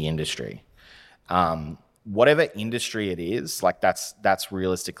in the industry. Whatever industry it is, that's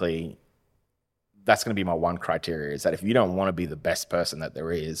realistically, that's going to be my one criteria, is that if you don't want to be the best person that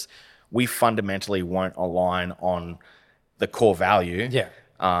there is, we fundamentally won't align on the core value. Yeah.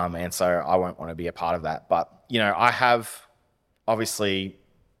 And so I won't want to be a part of that. But, I have, obviously,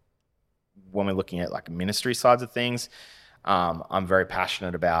 when we're looking at ministry sides of things, I'm very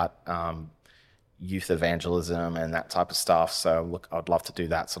passionate about youth evangelism and that type of stuff. So look, I'd love to do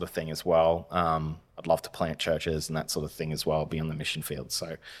that sort of thing as well. I'd love to plant churches and that sort of thing as well, be on the mission field.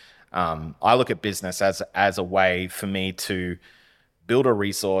 So I look at business as a way for me to build a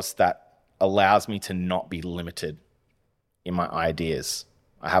resource that allows me to not be limited in my ideas.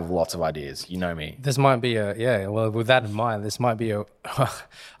 I have lots of ideas. You know me. This might be with that in mind, this might be a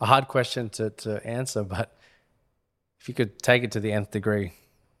hard question to answer, but if you could take it to the nth degree,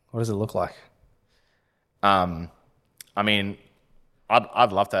 what does it look like? I mean,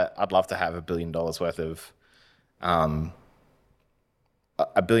 I'd love to have $1 billion worth of $1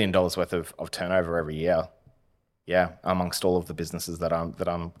 billion worth of turnover every year. Yeah, amongst all of the businesses that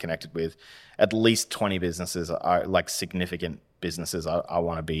I'm connected with, at least 20 businesses are significant businesses I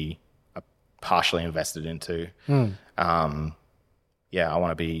want to be partially invested into. I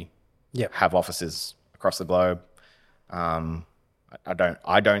want to be have offices across the globe. I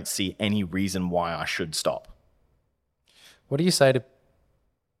don't see any reason why I should stop. What do you say to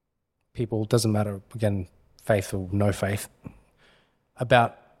people, doesn't matter, again, faith or no faith,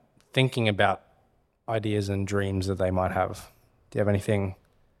 about thinking about ideas and dreams that they might have? Do you have anything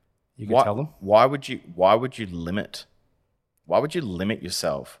you could tell them? Why would you limit? Why would you limit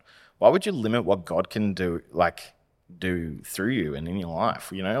yourself? Why would you limit what God can do through you and in your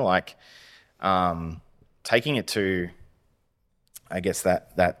life? Taking it to, I guess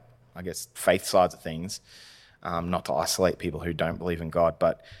faith sides of things, not to isolate people who don't believe in God,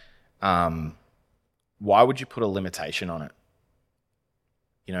 but why would you put a limitation on it?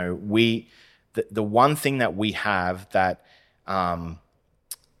 The one thing that we have that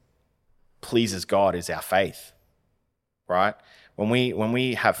pleases God is our faith, right? When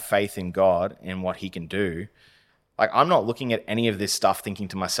we have faith in God and what He can do, I'm not looking at any of this stuff thinking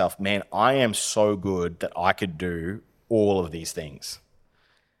to myself, man, I am so good that I could do all of these things.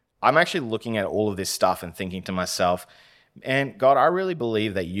 I'm actually looking at all of this stuff and thinking to myself, and God, I really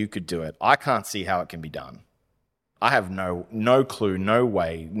believe that you could do it. I can't see how it can be done. I have no clue, no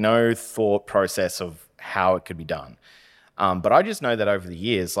way, no thought process of how it could be done. But I just know that over the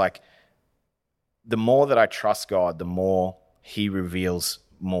years, like the more that I trust God, the more He reveals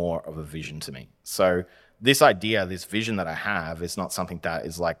more of a vision to me. So this idea, this vision that I have is not something that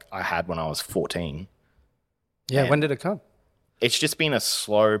is like I had when I was 14. Yeah, when did it come? It's just been a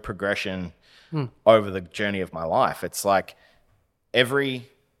slow progression over the journey of my life. It's like every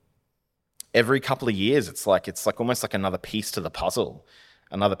couple of years, it's like almost like another piece to the puzzle.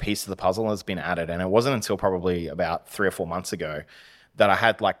 Another piece of the puzzle has been added. And it wasn't until probably about 3 or 4 months ago that I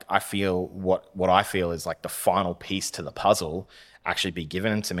had what I feel is like the final piece to the puzzle actually be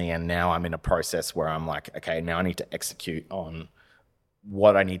given to me. And now I'm in a process where I'm like, okay, now I need to execute on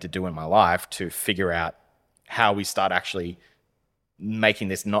what I need to do in my life to figure out how we start actually making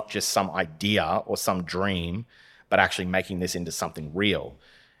this not just some idea or some dream, but actually making this into something real.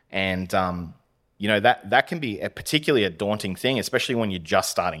 And, that can be particularly a daunting thing, especially when you're just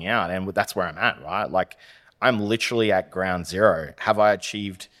starting out. And that's where I'm at, right? Like I'm literally at ground zero. Have I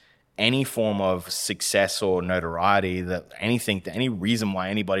achieved any form of success or notoriety any reason why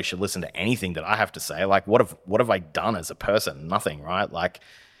anybody should listen to anything that I have to say? Like what have I done as a person? Nothing, right? Like,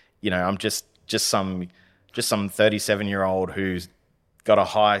 I'm just some 37-year-old who's got a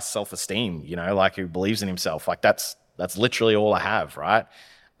high self-esteem, like who believes in himself. Like that's literally all I have, right?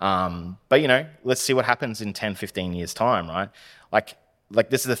 But let's see what happens in 10, 15 years time, right? Like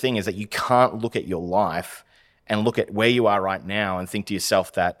this is the thing, is that you can't look at your life and look at where you are right now and think to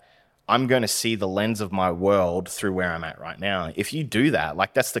yourself that I'm going to see the lens of my world through where I'm at right now. If you do that,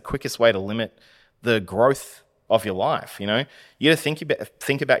 like that's the quickest way to limit the growth of your life. You got to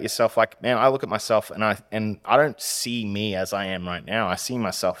think about yourself. Like, man, I look at myself and I don't see me as I am right now. I see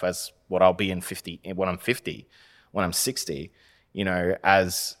myself as what I'll be when I'm 50, when I'm 60. And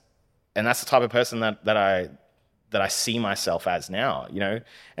that's the type of person that I see myself as now.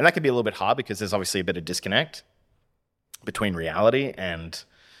 And that can be a little bit hard because there's obviously a bit of disconnect between reality and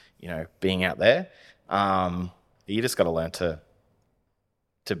being out there. You just got to learn to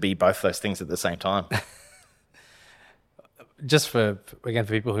be both those things at the same time. Just for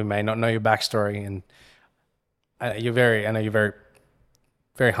people who may not know your backstory, and I know you're very,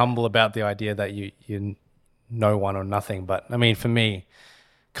 very humble about the idea that you no one or nothing. But I mean, for me,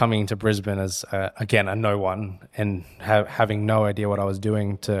 coming to Brisbane as a no one and having no idea what I was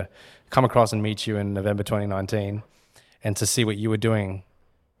doing, to come across and meet you in November 2019 and to see what you were doing.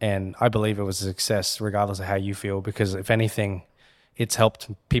 And I believe it was a success regardless of how you feel, because if anything, it's helped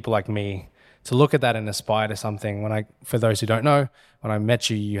people like me to look at that and aspire to something. For those who don't know, when I met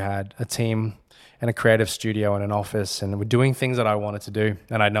you, you had a team and a creative studio and an office, and were doing things that I wanted to do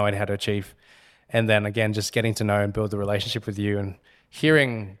and I know I had to achieve. And then again, just getting to know and build the relationship with you and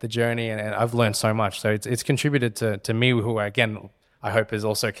hearing the journey, and I've learned so much. So it's contributed to me, who again, I hope has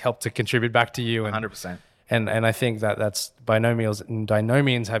also helped to contribute back to you. And 100%. And I think that's by no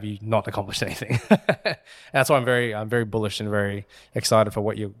means have you not accomplished anything. That's why I'm very bullish and very excited for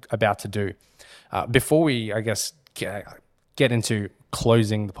what you're about to do. Before we, I guess, get into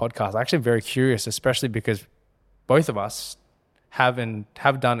closing the podcast, I'm actually very curious, especially because both of us have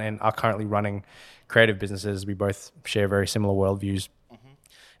done and are currently running creative businesses. We both share very similar worldviews. Mm-hmm.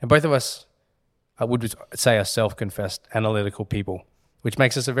 And both of us, I would say, are self-confessed analytical people, which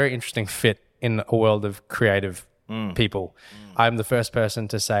makes us a very interesting fit in a world of creative people. I'm the first person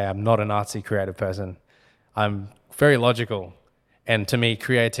to say I'm not an artsy creative person. I'm very logical. And to me,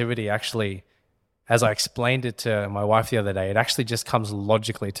 creativity actually, as I explained it to my wife the other day, it actually just comes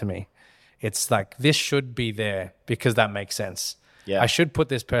logically to me. It's like, this should be there because that makes sense. Yeah. I should put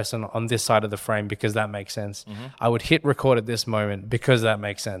this person on this side of the frame because that makes sense. Mm-hmm. I would hit record at this moment because that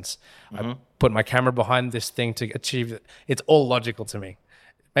makes sense. Mm-hmm. I put my camera behind this thing to achieve it. It's all logical to me.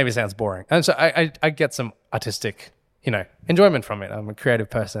 Maybe it sounds boring. And so I get some artistic, enjoyment from it. I'm a creative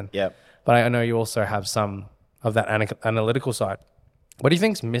person. Yeah. But I know you also have some of that analytical side. What do you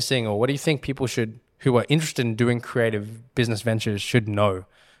think's missing, or what do you think people who are interested in doing creative business ventures should know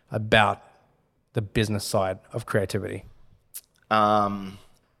about the business side of creativity?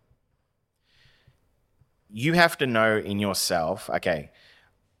 You have to know in yourself, okay,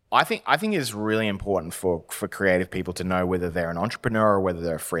 I think it's really important for creative people to know whether they're an entrepreneur or whether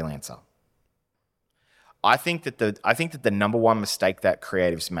they're a freelancer. I think that the number one mistake that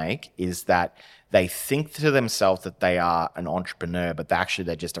creatives make is that they think to themselves that they are an entrepreneur, but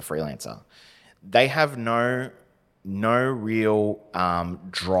they're just a freelancer. They have no real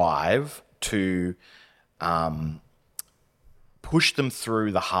drive to push them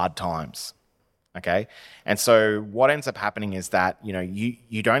through the hard times. Okay. And so what ends up happening is that,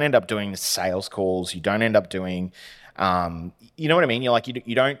 you don't end up doing sales calls. You don't end up doing, you know what I mean? You're like,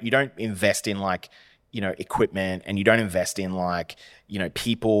 you don't invest in like, equipment, and you don't invest in like,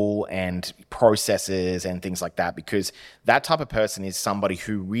 people and processes and things like that, because that type of person is somebody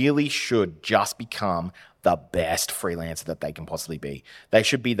who really should just become the best freelancer that they can possibly be. They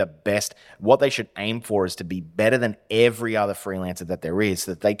should be the best. What they should aim for is to be better than every other freelancer that there is,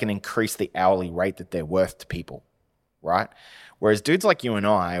 so that they can increase the hourly rate that they're worth to people, right? Whereas dudes like you and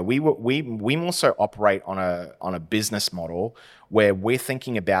I, we more so operate on a business model where we're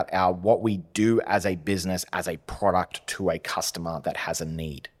thinking about what we do as a business, as a product to a customer that has a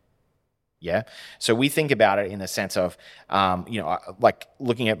need. Yeah. So we think about it in the sense of, like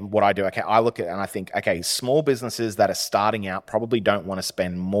looking at what I do. Okay. I look at it and I think, okay, small businesses that are starting out probably don't want to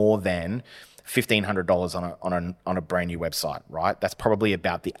spend more than $1,500 on a brand new website, right? That's probably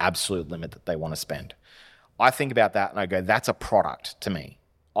about the absolute limit that they want to spend. I think about that and I go, that's a product to me.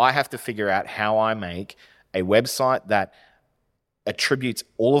 I have to figure out how I make a website that attributes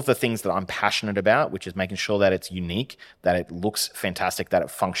all of the things that I'm passionate about, which is making sure that it's unique, that it looks fantastic, that it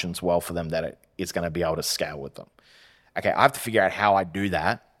functions well for them, that it is going to be able to scale with them. Okay, I have to figure out how I do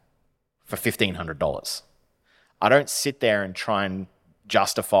that for $1,500. I don't sit there and try and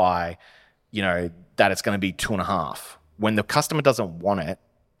justify, that it's going to be 2.5. When the customer doesn't want it,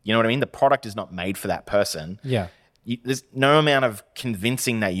 you know what I mean? The product is not made for that person. Yeah. There's no amount of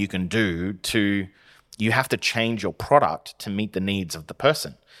convincing that you can do you have to change your product to meet the needs of the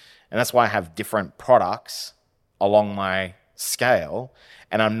person. And that's why I have different products along my scale.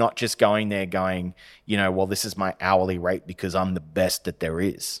 And I'm not just going there going, well, this is my hourly rate because I'm the best that there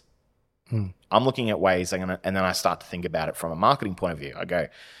is. I'm looking at ways, and then I start to think about it from a marketing point of view. I go,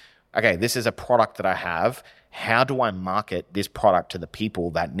 okay, this is a product that I have. How do I market this product to the people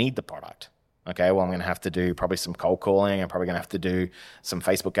that need the product? Okay, well, I'm going to have to do probably some cold calling. I'm probably going to have to do some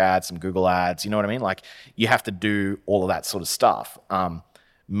Facebook ads, some Google ads. You know what I mean? Like, you have to do all of that sort of stuff.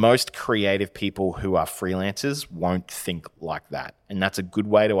 Most creative people who are freelancers won't think like that. And that's a good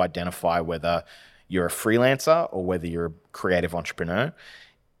way to identify whether you're a freelancer or whether you're a creative entrepreneur.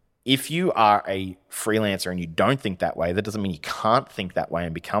 If you are a freelancer and you don't think that way, that doesn't mean you can't think that way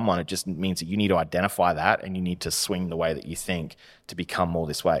and become one. It just means that you need to identify that and you need to swing the way that you think to become more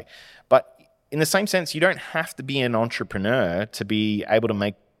this way. But in the same sense, you don't have to be an entrepreneur to be able to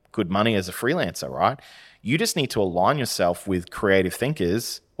make good money as a freelancer, right? You just need to align yourself with creative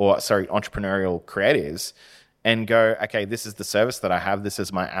thinkers entrepreneurial creatives and go, okay, this is the service that I have. This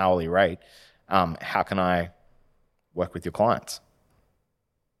is my hourly rate. How can I work with your clients?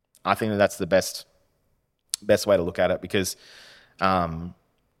 I think that's the best way to look at it because,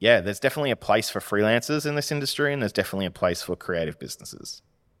 there's definitely a place for freelancers in this industry and there's definitely a place for creative businesses.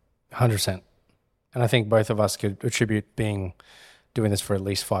 100%. And I think both of us could attribute doing this for at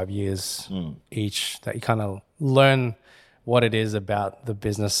least 5 years each, that you kind of learn what it is about the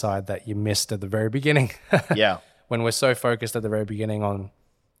business side that you missed at the very beginning. Yeah. When we're so focused at the very beginning on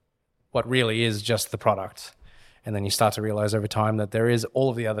what really is just the product. And then you start to realize over time that there is all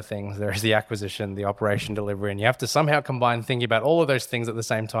of the other things. There is the acquisition, the operation, delivery, and you have to somehow combine thinking about all of those things at the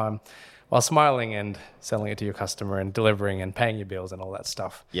same time while smiling and selling it to your customer and delivering and paying your bills and all that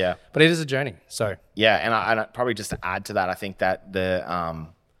stuff. Yeah. But it is a journey. So yeah, and I probably just to add to that, I think that the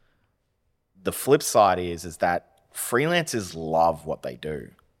flip side is that freelancers love what they do,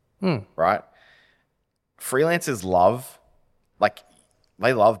 right? Freelancers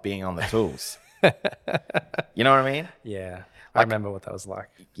they love being on the tools. You know what I mean? Yeah. I remember what that was like.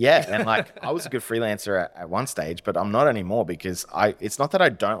 Yeah, and I was a good freelancer at one stage, but I'm not anymore because it's not that I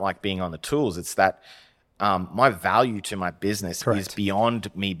don't like being on the tools. It's that my value to my business is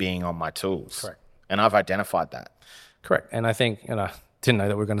beyond me being on my tools. Correct. And I've identified that. Correct. And I think, didn't know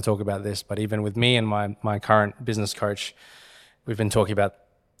that we were going to talk about this, but even with me and my current business coach, we've been talking about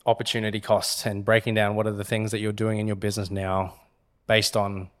opportunity costs and breaking down what are the things that you're doing in your business now based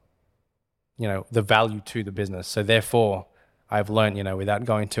on, the value to the business. So therefore, I've learned, without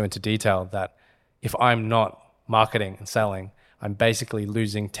going too into detail, that if I'm not marketing and selling, I'm basically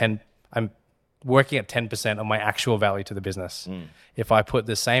I'm working at 10% of my actual value to the business. If I put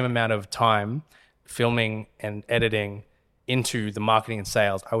the same amount of time filming and editing into the marketing and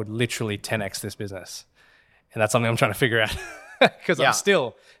sales, I would literally 10x this business. And that's something I'm trying to figure out because I'm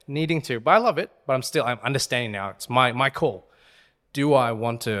still needing to, but I love it, but I'm understanding now. It's my call. Do I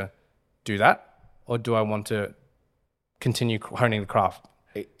want to do that or do I want to continue honing the craft?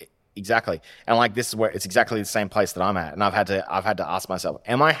 Exactly. And this is where it's exactly the same place that I'm at. And I've had to ask myself,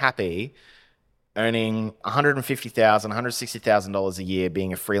 am I happy earning $150,000, $160,000 a year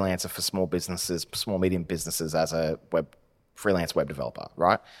being a freelancer for small businesses, small, medium businesses as a freelance web developer,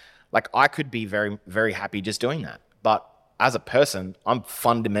 right? Like I could be very, very happy just doing that. But as a person, I'm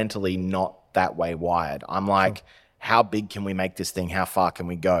fundamentally not that way wired. I'm like, how big can we make this thing? How far can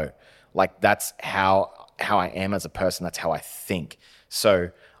we go? Like that's how I am as a person. That's how I think.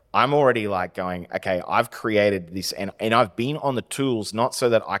 So I'm already like going, okay, I've created this and I've been on the tools, not so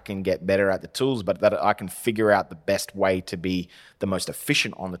that I can get better at the tools, but that I can figure out the best way to be the most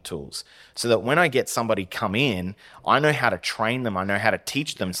efficient on the tools. So that when I get somebody come in, I know how to train them. I know how to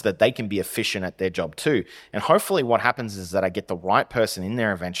teach them so that they can be efficient at their job too. And hopefully what happens is that I get the right person in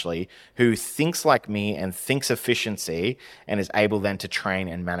there eventually who thinks like me and thinks efficiency and is able then to train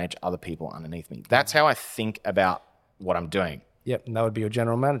and manage other people underneath me. That's how I think about what I'm doing. Yep, and that would be your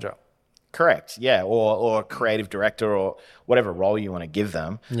general manager. Correct. Yeah, or creative director or whatever role you want to give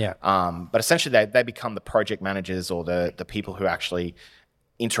them. Yeah. But essentially, they become the project managers or the people who actually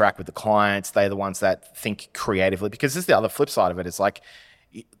interact with the clients. They're the ones that think creatively, because this is the other flip side of it. It's like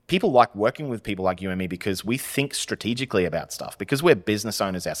people like working with people like you and me because we think strategically about stuff, because we're business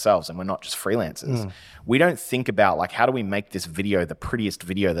owners ourselves and we're not just freelancers. We don't think about like, how do we make this video the prettiest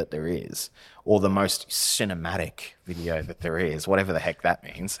video that there is, or the most cinematic video that there is, whatever the heck that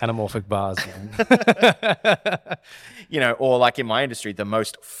means. Anamorphic bars. Or like in my industry, the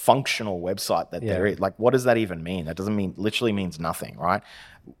most functional website that there is. Like, what does that even mean? That doesn't mean, literally means nothing, right?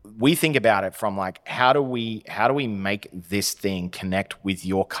 We think about it from like, how do we make this thing connect with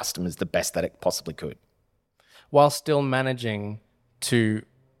your customers the best that it possibly could, while still managing to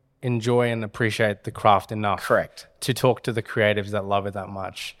enjoy and appreciate the craft enough. Correct. To talk to the creatives that love it that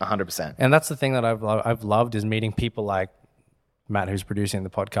much. 100%. And that's the thing that I've loved is meeting people like Matt, who's producing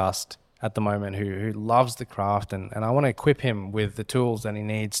the podcast at the moment, who loves the craft, and I want to equip him with the tools that he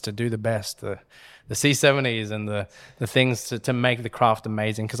needs to do the best, the C70s and the things to make the craft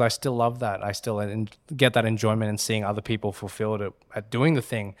amazing, because I still love that. I still get that enjoyment in seeing other people fulfilled at doing the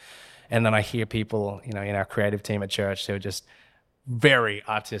thing. And then I hear people, in our creative team at church, who are just very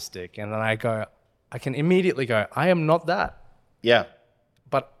artistic. And then I can immediately go, I am not that. Yeah.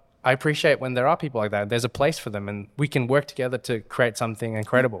 But I appreciate when there are people like that. There's a place for them, and we can work together to create something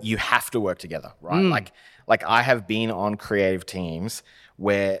incredible. You have to work together, right? Like I have been on creative teams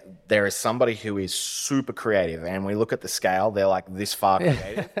where there is somebody who is super creative, and we look at the scale, they're like this far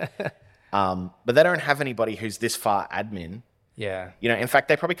creative. But they don't have anybody who's this far admin. Yeah. In fact,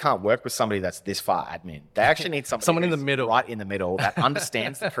 they probably can't work with somebody that's this far admin. They actually need someone in the middle, right in the middle, that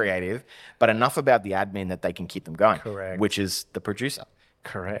understands the creative, but enough about the admin that they can keep them going. Correct. Which is the producer.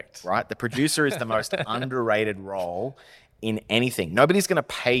 Correct. Right? The producer is the most underrated role in anything. Nobody's going to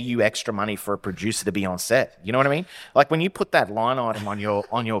pay you extra money for a producer to be on set. You know what I mean? Like when you put that line item on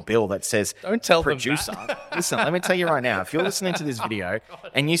your bill that says "Don't tell producer," them that. Listen, let me tell you right now, if you're listening to this video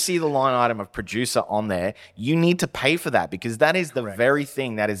and you see the line item of producer on there, you need to pay for that, because that is the very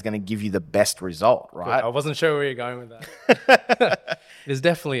thing that is going to give you the best result, right? Good. I wasn't sure where you're going with that. It is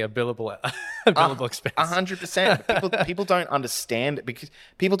definitely a billable expense. 100%. People don't understand, because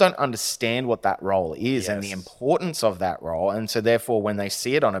people don't understand what that role is and the importance of that role. And so therefore, when they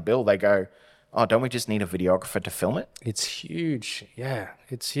see it on a bill, they go, oh, don't we just need a videographer to film it? It's huge. Yeah,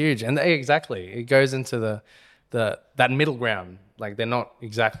 it's huge. And exactly, it goes into that middle ground. Like they're not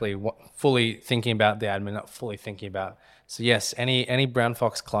exactly fully thinking about the admin, not fully thinking about. So yes, any Brown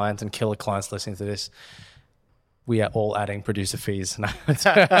Fox clients and killer clients listening to this, we are all adding producer fees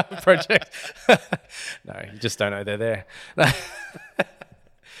to our project. No, you just don't know they're there.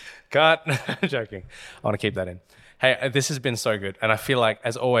 Cut. I'm joking. I want to keep that in. Hey, this has been so good. And I feel like,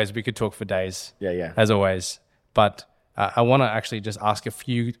 as always, we could talk for days. Yeah. As always. But I want to actually just ask a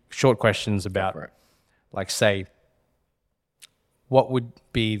few short questions about, like, say, what would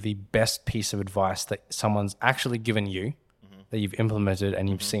be the best piece of advice that someone's actually given you that you've implemented and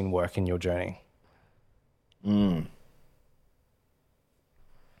you've seen work in your journey?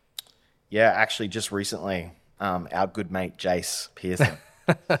 Yeah, actually, just recently, our good mate Jace Pearson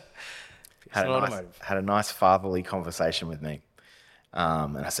had a nice fatherly conversation with me,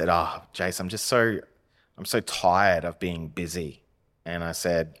 and I said, "Oh, Jace, I'm so tired of being busy." And I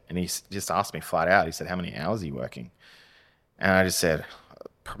said, and he just asked me flat out. He said, "How many hours are you working?" And I just said,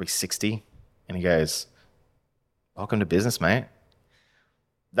 "Probably 60." And he goes, "Welcome to business, mate."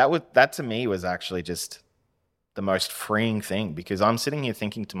 That to me was actually just the most freeing thing, because I'm sitting here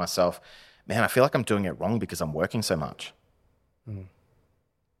thinking to myself, man, I feel like I'm doing it wrong because I'm working so much.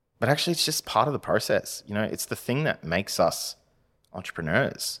 But actually, it's just part of the process. It's the thing that makes us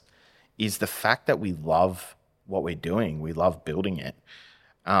entrepreneurs, is the fact that we love what we're doing. We love building it.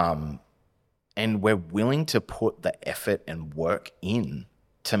 and we're willing to put the effort and work in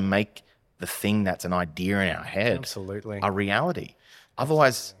to make the thing that's an idea in our head Absolutely. a reality.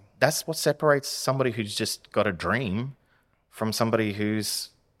 Otherwise, that's what separates somebody who's just got a dream from somebody who's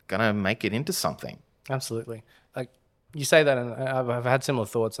gonna make it into something. Absolutely. Like you say that, and I've had similar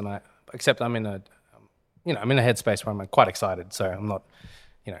thoughts, and except I'm in a, I'm in a headspace where I'm quite excited. So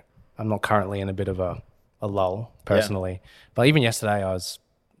I'm not currently in a bit of a lull personally. But even yesterday, I was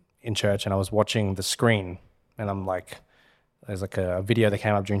in church and I was watching the screen, and I'm like, there's like a video that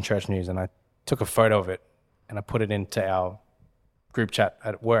came up during church news, and I took a photo of it and I put it into our group chat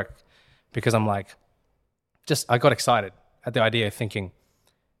at work because I'm like, I got excited at the idea, thinking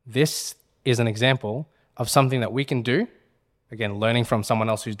this is an example of something that we can do, again, learning from someone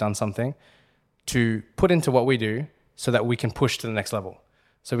else who's done something, to put into what we do so that we can push to the next level.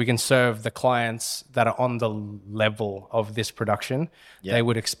 So we can serve the clients that are on the level of this production. Yeah. They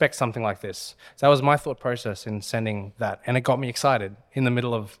would expect something like this. So that was my thought process in sending that. And it got me excited in the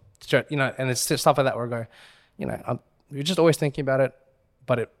middle of, and it's stuff like that where I go, you're just always thinking about it,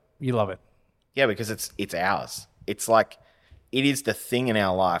 but you love it. Yeah, because it's ours. It's like, it is the thing in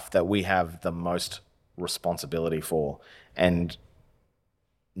our life that we have the most responsibility for. And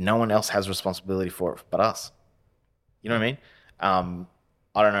no one else has responsibility for it but us. You know what I mean?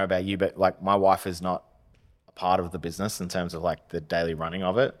 I don't know about you, but like my wife is not a part of the business in terms of like the daily running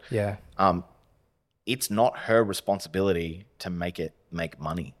of it. Yeah. It's not her responsibility to make it make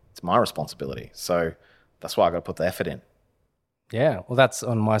money. It's my responsibility. So that's why I got to put the effort in. Yeah. Well, that's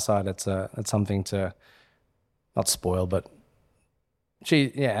on my side. It's something to not spoil, but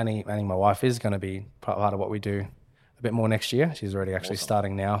Annie, my wife is going to be part of what we do a bit more next year. She's already actually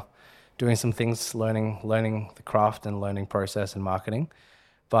starting now, doing some things, learning the craft and learning process and marketing.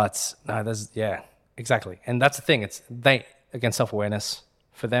 But no, exactly. And that's the thing. It's again, self-awareness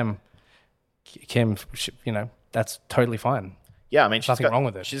for them, Kim, that's totally fine. Yeah. I mean, there's nothing wrong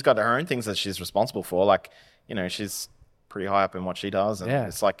with it. She's got her own things that she's responsible for. Like, she's pretty high up in what she does. And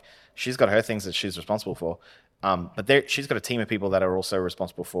it's like, she's got her things that she's responsible for. But she's got a team of people that are also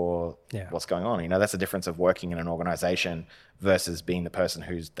responsible for what's going on. That's the difference of working in an organization versus being the person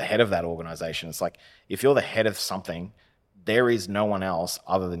who's the head of that organization. It's like, if you're the head of something, there is no one else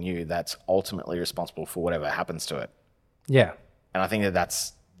other than you that's ultimately responsible for whatever happens to it. Yeah. And I think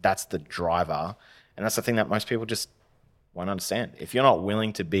that's the driver. And that's the thing that most people just won't understand. If you're not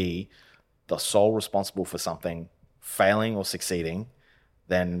willing to be the sole responsible for something failing or succeeding,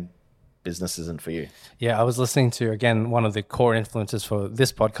 then business isn't for you. Yeah, I was listening to, again, one of the core influences for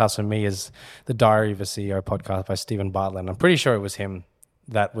this podcast for me is the Diary of a CEO podcast by Stephen Bartlett. I'm pretty sure it was him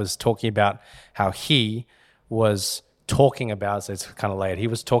that was talking about how he was talking about, so it's kind of layered. He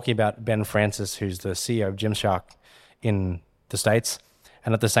was talking about Ben Francis, who's the CEO of Gymshark in the States,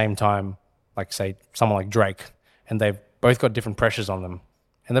 and at the same time, like say someone like Drake, and they've both got different pressures on them.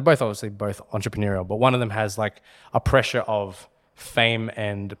 And they're both entrepreneurial, but one of them has like a pressure of fame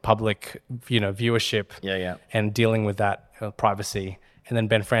and public, viewership, and dealing with that privacy. And then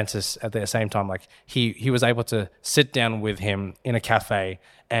Ben Francis, at the same time, like he was able to sit down with him in a cafe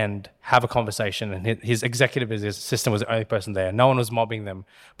and have a conversation. And his executive assistant was the only person there. No one was mobbing them,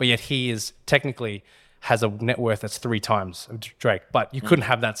 but yet he is technically has a net worth that's 3 times of Drake. But you couldn't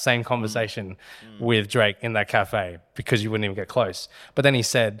have that same conversation with Drake in that cafe because you wouldn't even get close. But then he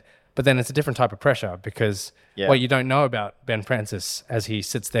said, but then it's a different type of pressure because what you don't know about Ben Francis as he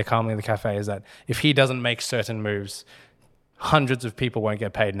sits there calmly in the cafe is that if he doesn't make certain moves, hundreds of people won't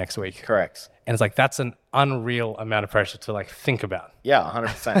get paid next week. Correct. And it's like, that's an unreal amount of pressure to like think about. Yeah,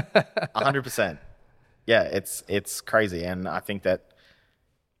 100%. 100%. Yeah, it's crazy. And I think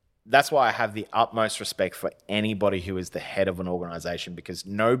that's why I have the utmost respect for anybody who is the head of an organization, because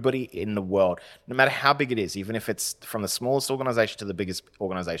nobody in the world, no matter how big it is, even if it's from the smallest organization to the biggest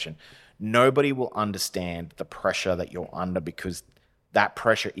organization, nobody will understand the pressure that you're under, because that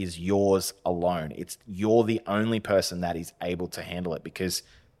pressure is yours alone. You're the only person that is able to handle it because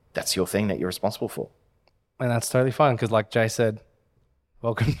that's your thing that you're responsible for. And that's totally fine because, like Jay said,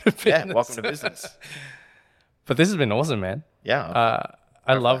 welcome to business. Yeah, welcome to business. But this has been awesome, man. Yeah.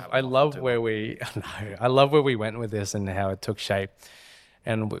 I love where we went with this and how it took shape.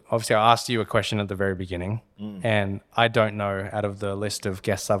 And obviously, I asked you a question at the very beginning, and I don't know out of the list of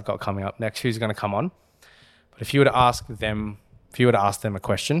guests I've got coming up next who's going to come on. But if you were to ask them a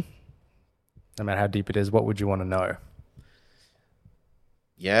question, no matter how deep it is, what would you want to know?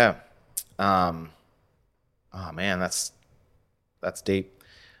 Yeah. Oh man, that's deep.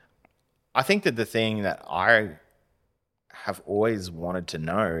 I think that the thing that I have always wanted to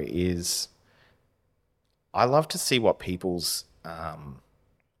know is I love to see what people's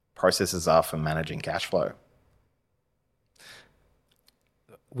processes are for managing cash flow.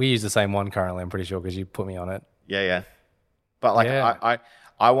 We use the same one currently, I'm pretty sure, because you put me on it. Yeah. But like, Yeah.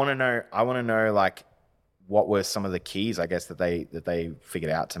 I want to know like what were some of the keys, I guess, that they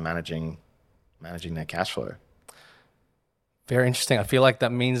figured out to managing their cash flow. Very interesting. I feel like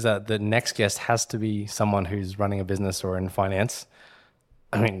that means that the next guest has to be someone who's running a business or in finance.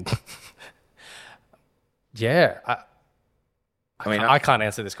 I mean, yeah. I can't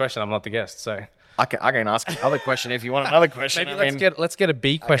answer this question. I'm not the guest, so I can ask another question if you want another question. Maybe let's get a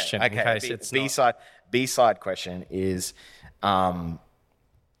B question in case it's not. B-side question is, how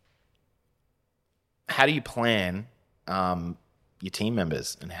do you plan your team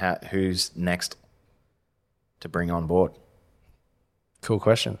members and who's next to bring on board? Cool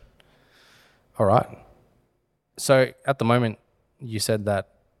question. All right. So at the moment, you said that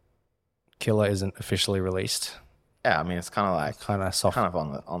Killer isn't officially released. Yeah, I mean, it's kind of like soft, kind of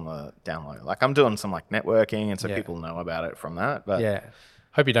on the download. Like I'm doing some like networking, and so people know about it from that. But yeah,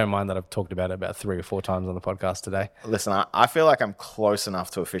 hope you don't mind that I've talked about it about 3 or 4 times on the podcast today. Listen, I feel like I'm close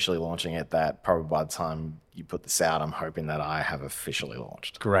enough to officially launching it that probably by the time you put this out, I'm hoping that I have officially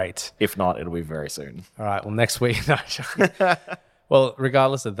launched. Great. If not, it'll be very soon. All right. Well, next week. Well,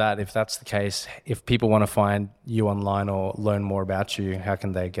 regardless of that, if that's the case, if people want to find you online or learn more about you, how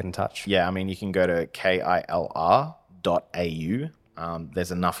can they get in touch? Yeah, I mean, you can go to kilr.au.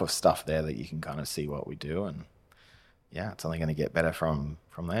 There's enough of stuff there that you can kind of see what we do. And yeah, it's only going to get better from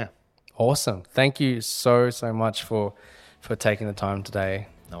there. Awesome. Thank you so much for taking the time today.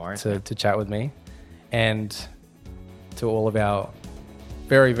 No worries, to chat with me. And to all of our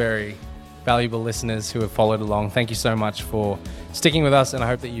very, very valuable listeners who have followed along, thank you so much for sticking with us, and I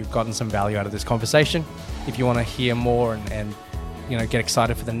hope that you've gotten some value out of this conversation. If you want to hear more and get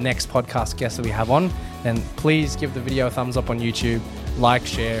excited for the next podcast guest that we have on, then please give the video a thumbs up on YouTube, like,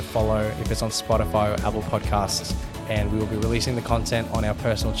 share, follow if it's on Spotify or Apple Podcasts, and we will be releasing the content on our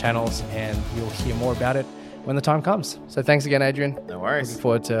personal channels, and you'll hear more about it when the time comes. So thanks again, Adrian. No worries. Looking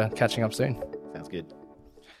forward to catching up soon. Sounds good.